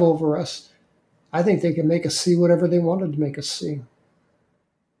things have over us. I think they could make us see whatever they wanted to make us see.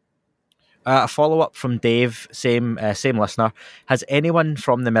 A follow-up from Dave, same listener. Has anyone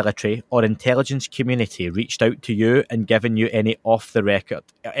from the military or intelligence community reached out to you and given you any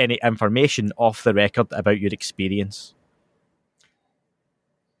information off the record about your experience?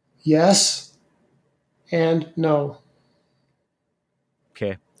 Yes and no.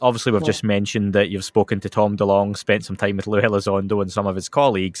 Okay. Obviously, we've just mentioned that you've spoken to Tom DeLonge, spent some time with Lou Elizondo and some of his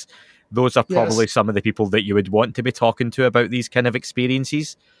colleagues. Those are probably some of the people that you would want to be talking to about these kind of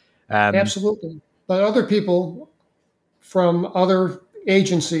experiences. Absolutely. But other people from other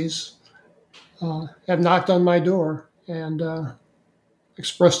agencies have knocked on my door and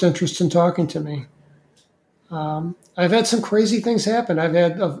expressed interest in talking to me. I've had some crazy things happen. I've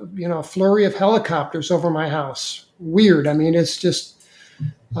had a flurry of helicopters over my house. Weird. I mean, it's just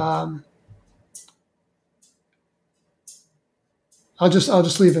I'll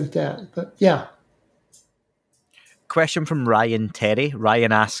just leave it at that. But yeah. Question from Ryan Terry.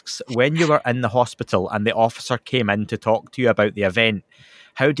 Ryan asks, when you were in the hospital and the officer came in to talk to you about the event,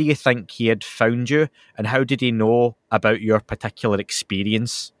 how do you think he had found you, and how did he know about your particular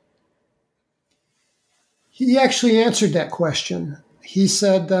experience? He actually answered that question. He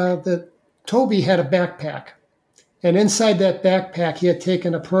said that Toby had a backpack, and inside that backpack he had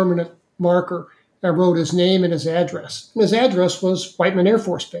taken a permanent marker and wrote his name and his address. And his address was Whiteman Air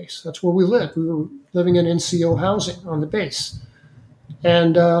Force Base. That's where we lived. We were living in NCO housing on the base.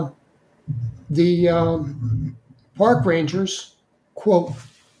 And the park rangers, quote,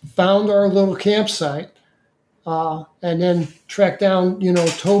 found our little campsite and then tracked down,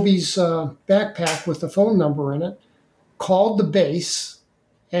 Toby's backpack with the phone number in it, called the base,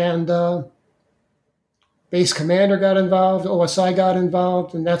 and base commander got involved, OSI got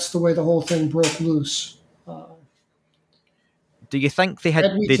involved, and that's the way the whole thing broke loose. Do you think they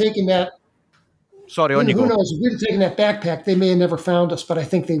had taken that? Sorry, on you go. Who knows? If we'd have taken that backpack, they may have never found us, but I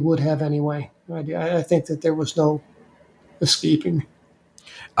think they would have anyway. I think that there was no escaping.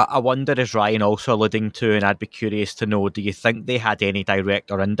 I wonder, is Ryan also alluding to, and I'd be curious to know, do you think they had any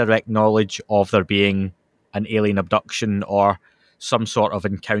direct or indirect knowledge of there being an alien abduction or some sort of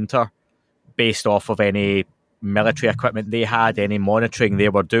encounter based off of any military equipment they had, any monitoring they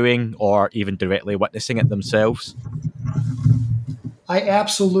were doing, or even directly witnessing it themselves? I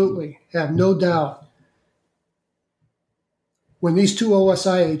absolutely have no doubt. When these two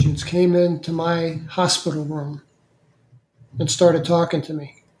OSI agents came into my hospital room and started talking to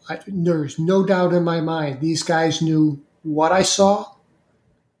me, there's no doubt in my mind these guys knew what I saw.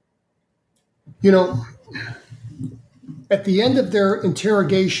 At the end of their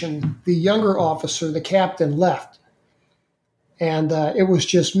interrogation, the younger officer, the captain, left. And it was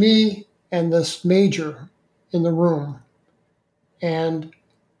just me and this major in the room. And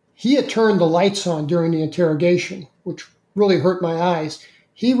he had turned the lights on during the interrogation, which really hurt my eyes.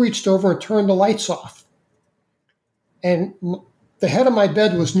 He reached over and turned the lights off. And the head of my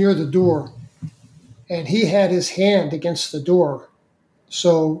bed was near the door. And he had his hand against the door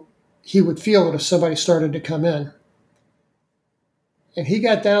so he would feel it if somebody started to come in. And he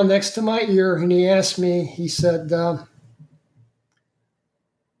got down next to my ear and he asked me, he said,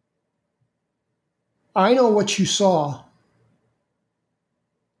 I know what you saw.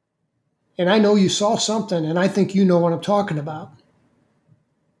 And I know you saw something, and I think you know what I'm talking about.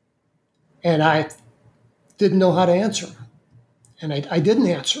 And I didn't know how to answer. And I didn't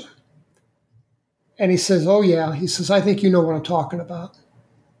answer. And he says, oh, yeah. He says, I think you know what I'm talking about.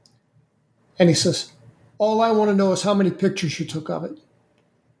 And he says, all I want to know is how many pictures you took of it.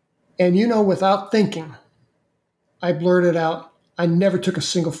 And without thinking, I blurted out, I never took a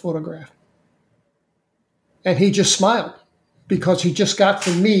single photograph. And he just smiled because he just got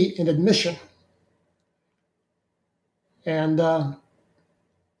from me an admission. And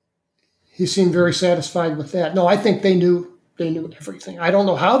he seemed very satisfied with that. No, I think they knew everything. I don't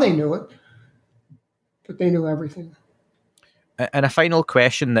know how they knew it, but they knew everything. And a final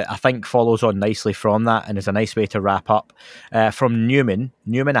question that I think follows on nicely from that and is a nice way to wrap up, from Newman.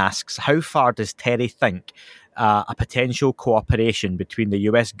 Newman asks, how far does Terry think a potential cooperation between the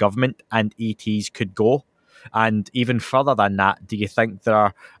US government and ETs could go? And even further than that, do you think there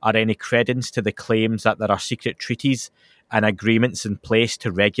are any credence to the claims that there are secret treaties and agreements in place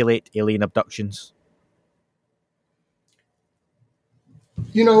to regulate alien abductions?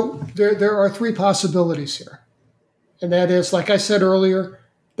 There are three possibilities here. And that is, like I said earlier,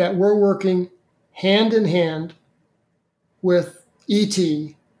 that we're working hand in hand with ET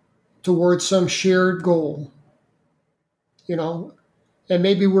towards some shared goal. And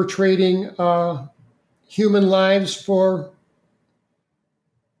maybe we're trading human lives for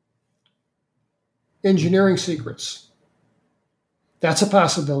engineering secrets. That's a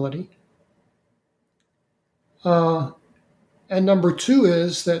possibility. And number two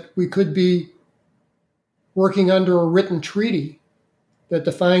is that we could be working under a written treaty that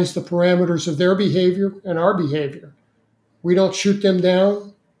defines the parameters of their behavior and our behavior. We don't shoot them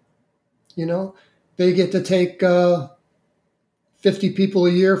down. They get to take 50 people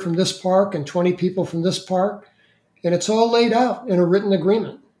a year from this park and 20 people from this park. And it's all laid out in a written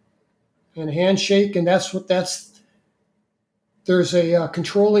agreement and a handshake. And there's a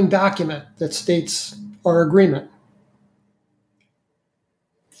controlling document that states our agreement.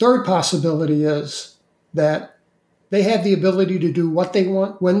 Third possibility is that they have the ability to do what they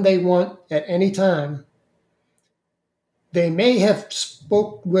want, when they want, at any time. They may have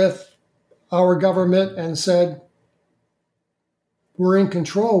spoke with our government and said, we're in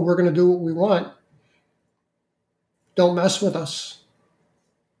control, we're going to do what we want. Don't mess with us.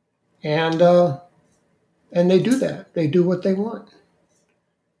 And they do that. They do what they want.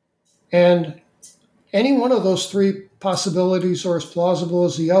 And any one of those three possibilities are as plausible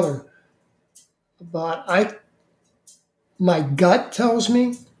as the other. But my gut tells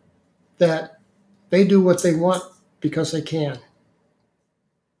me that they do what they want because they can.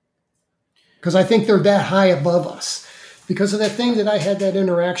 Because I think they're that high above us. Because of that thing that I had that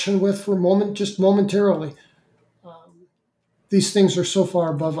interaction with for a moment, just momentarily. These things are so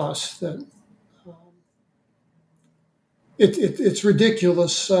far above us that it's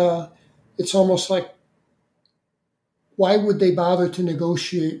ridiculous. It's almost like, why would they bother to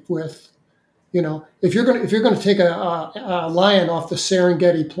negotiate with, if you're going to take a lion off the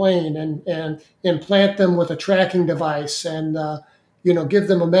Serengeti plain and implant them with a tracking device and give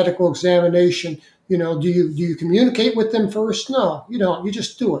them a medical examination, do you communicate with them first? No, you don't. You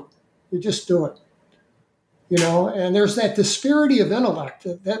just do it. And there's that disparity of intellect.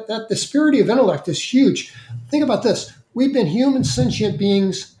 That disparity of intellect is huge. Think about this. We've been human sentient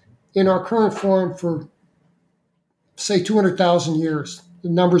beings in our current form for, say, 200,000 years. The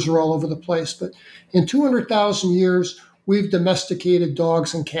numbers are all over the place. But in 200,000 years, we've domesticated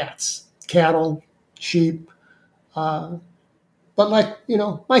dogs and cats, cattle, sheep. But like,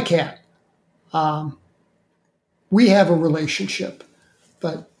 my cat, we have a relationship.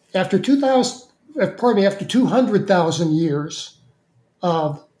 But after 200,000 years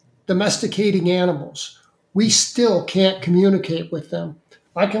of domesticating animals, we still can't communicate with them.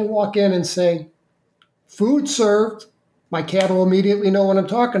 I can walk in and say, food served. My cat will immediately know what I'm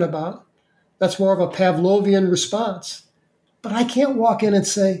talking about. That's more of a Pavlovian response. But I can't walk in and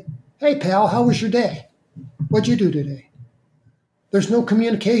say, hey, pal, how was your day? What'd you do today? There's no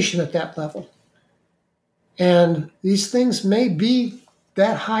communication at that level. And these things may be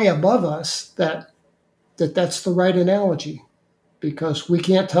that high above us that's the right analogy, because we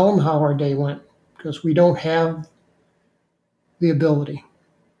can't tell them how our day went because we don't have the ability.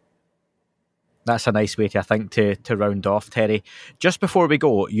 That's a nice way to round off, Terry. Just before we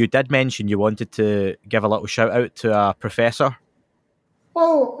go, you did mention you wanted to give a little shout out to a professor.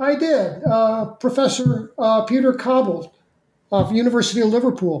 Oh, I did. Professor Peter Cobble of University of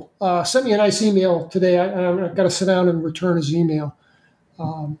Liverpool sent me a nice email today. I've got to sit down and return his email.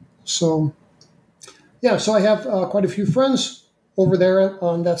 So I have quite a few friends over there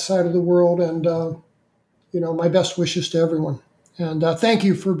on that side of the world, and my best wishes to everyone. And thank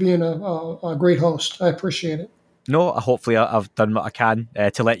you for being a great host. I appreciate it. No, hopefully I've done what I can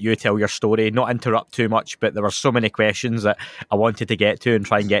to let you tell your story, not interrupt too much, but there were so many questions that I wanted to get to and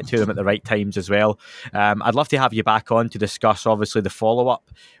try and get to them at the right times as well. I'd love to have you back on to discuss, obviously, the follow-up,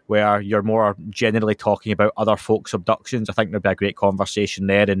 where you're more generally talking about other folks' abductions. I think there'd be a great conversation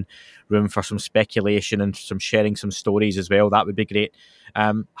there and room for some speculation and some sharing some stories as well. That would be great.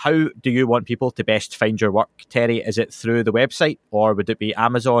 How do you want people to best find your work, Terry? Is it through the website, or would it be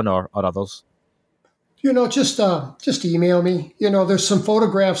Amazon or others? Just email me. There's some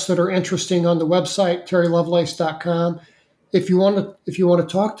photographs that are interesting on the website, terrylovelace.com. If you want to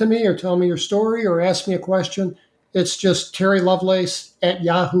talk to me or tell me your story or ask me a question, it's just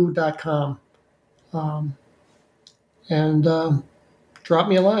terrylovelace@yahoo.com. Drop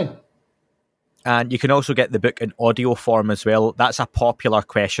me a line. And you can also get the book in audio form as well. That's a popular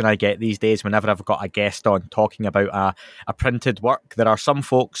question I get these days whenever I've got a guest on talking about a printed work. There are some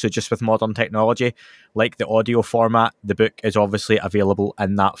folks who just with modern technology like the audio format. The book is obviously available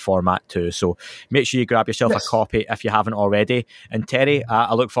in that format too. So make sure you grab yourself a copy if you haven't already. And Terry,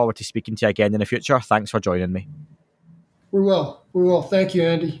 I look forward to speaking to you again in the future. Thanks for joining me. We will. Thank you,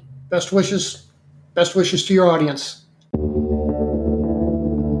 Andy. Best wishes to your audience.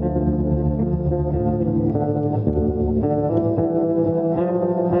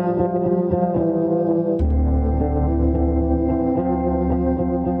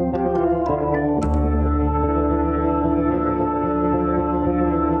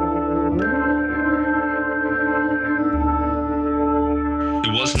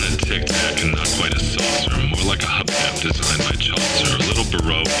 design my chops are a little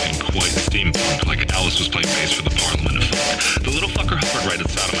baroque and quite steampunk, like Alice was playing bass for the Parliament of Folk. The little fucker hovered right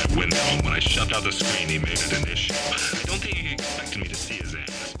outside of my window, and when I shoved out the screen, he made it an issue. I don't think he expected me to see his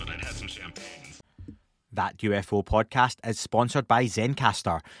ass, but I'd had some champagne. That UFO podcast is sponsored by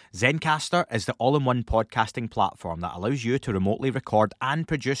Zencastr. Zencastr is the all-in-one podcasting platform that allows you to remotely record and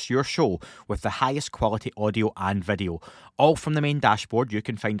produce your show with the highest quality audio and video. All from the main dashboard, you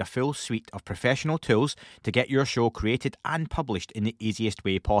can find a full suite of professional tools to get your show created and published in the easiest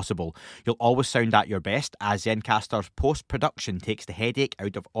way possible. You'll always sound at your best, as Zencastr's post-production takes the headache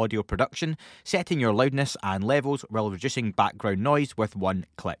out of audio production, setting your loudness and levels while reducing background noise with one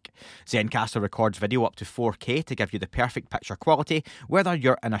click. Zencastr records video up to 4K to give you the perfect picture quality, whether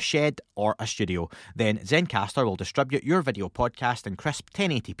you're in a shed or a studio. Then Zencastr will distribute your video podcast in crisp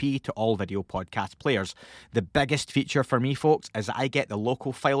 1080p to all video podcast players. The biggest feature for me, folks, is that I get the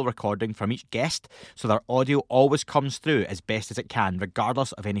local file recording from each guest, so their audio always comes through as best as it can,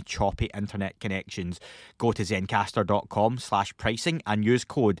 regardless of any choppy internet connections. Go to zencastr.com/pricing and use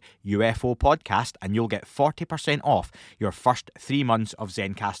code UFO podcast and you'll get 40% off your first 3 months of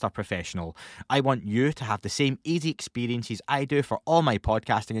Zencastr Professional. I want you to have the same easy experiences I do for all my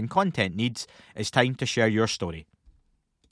podcasting and content needs. It's time to share your story.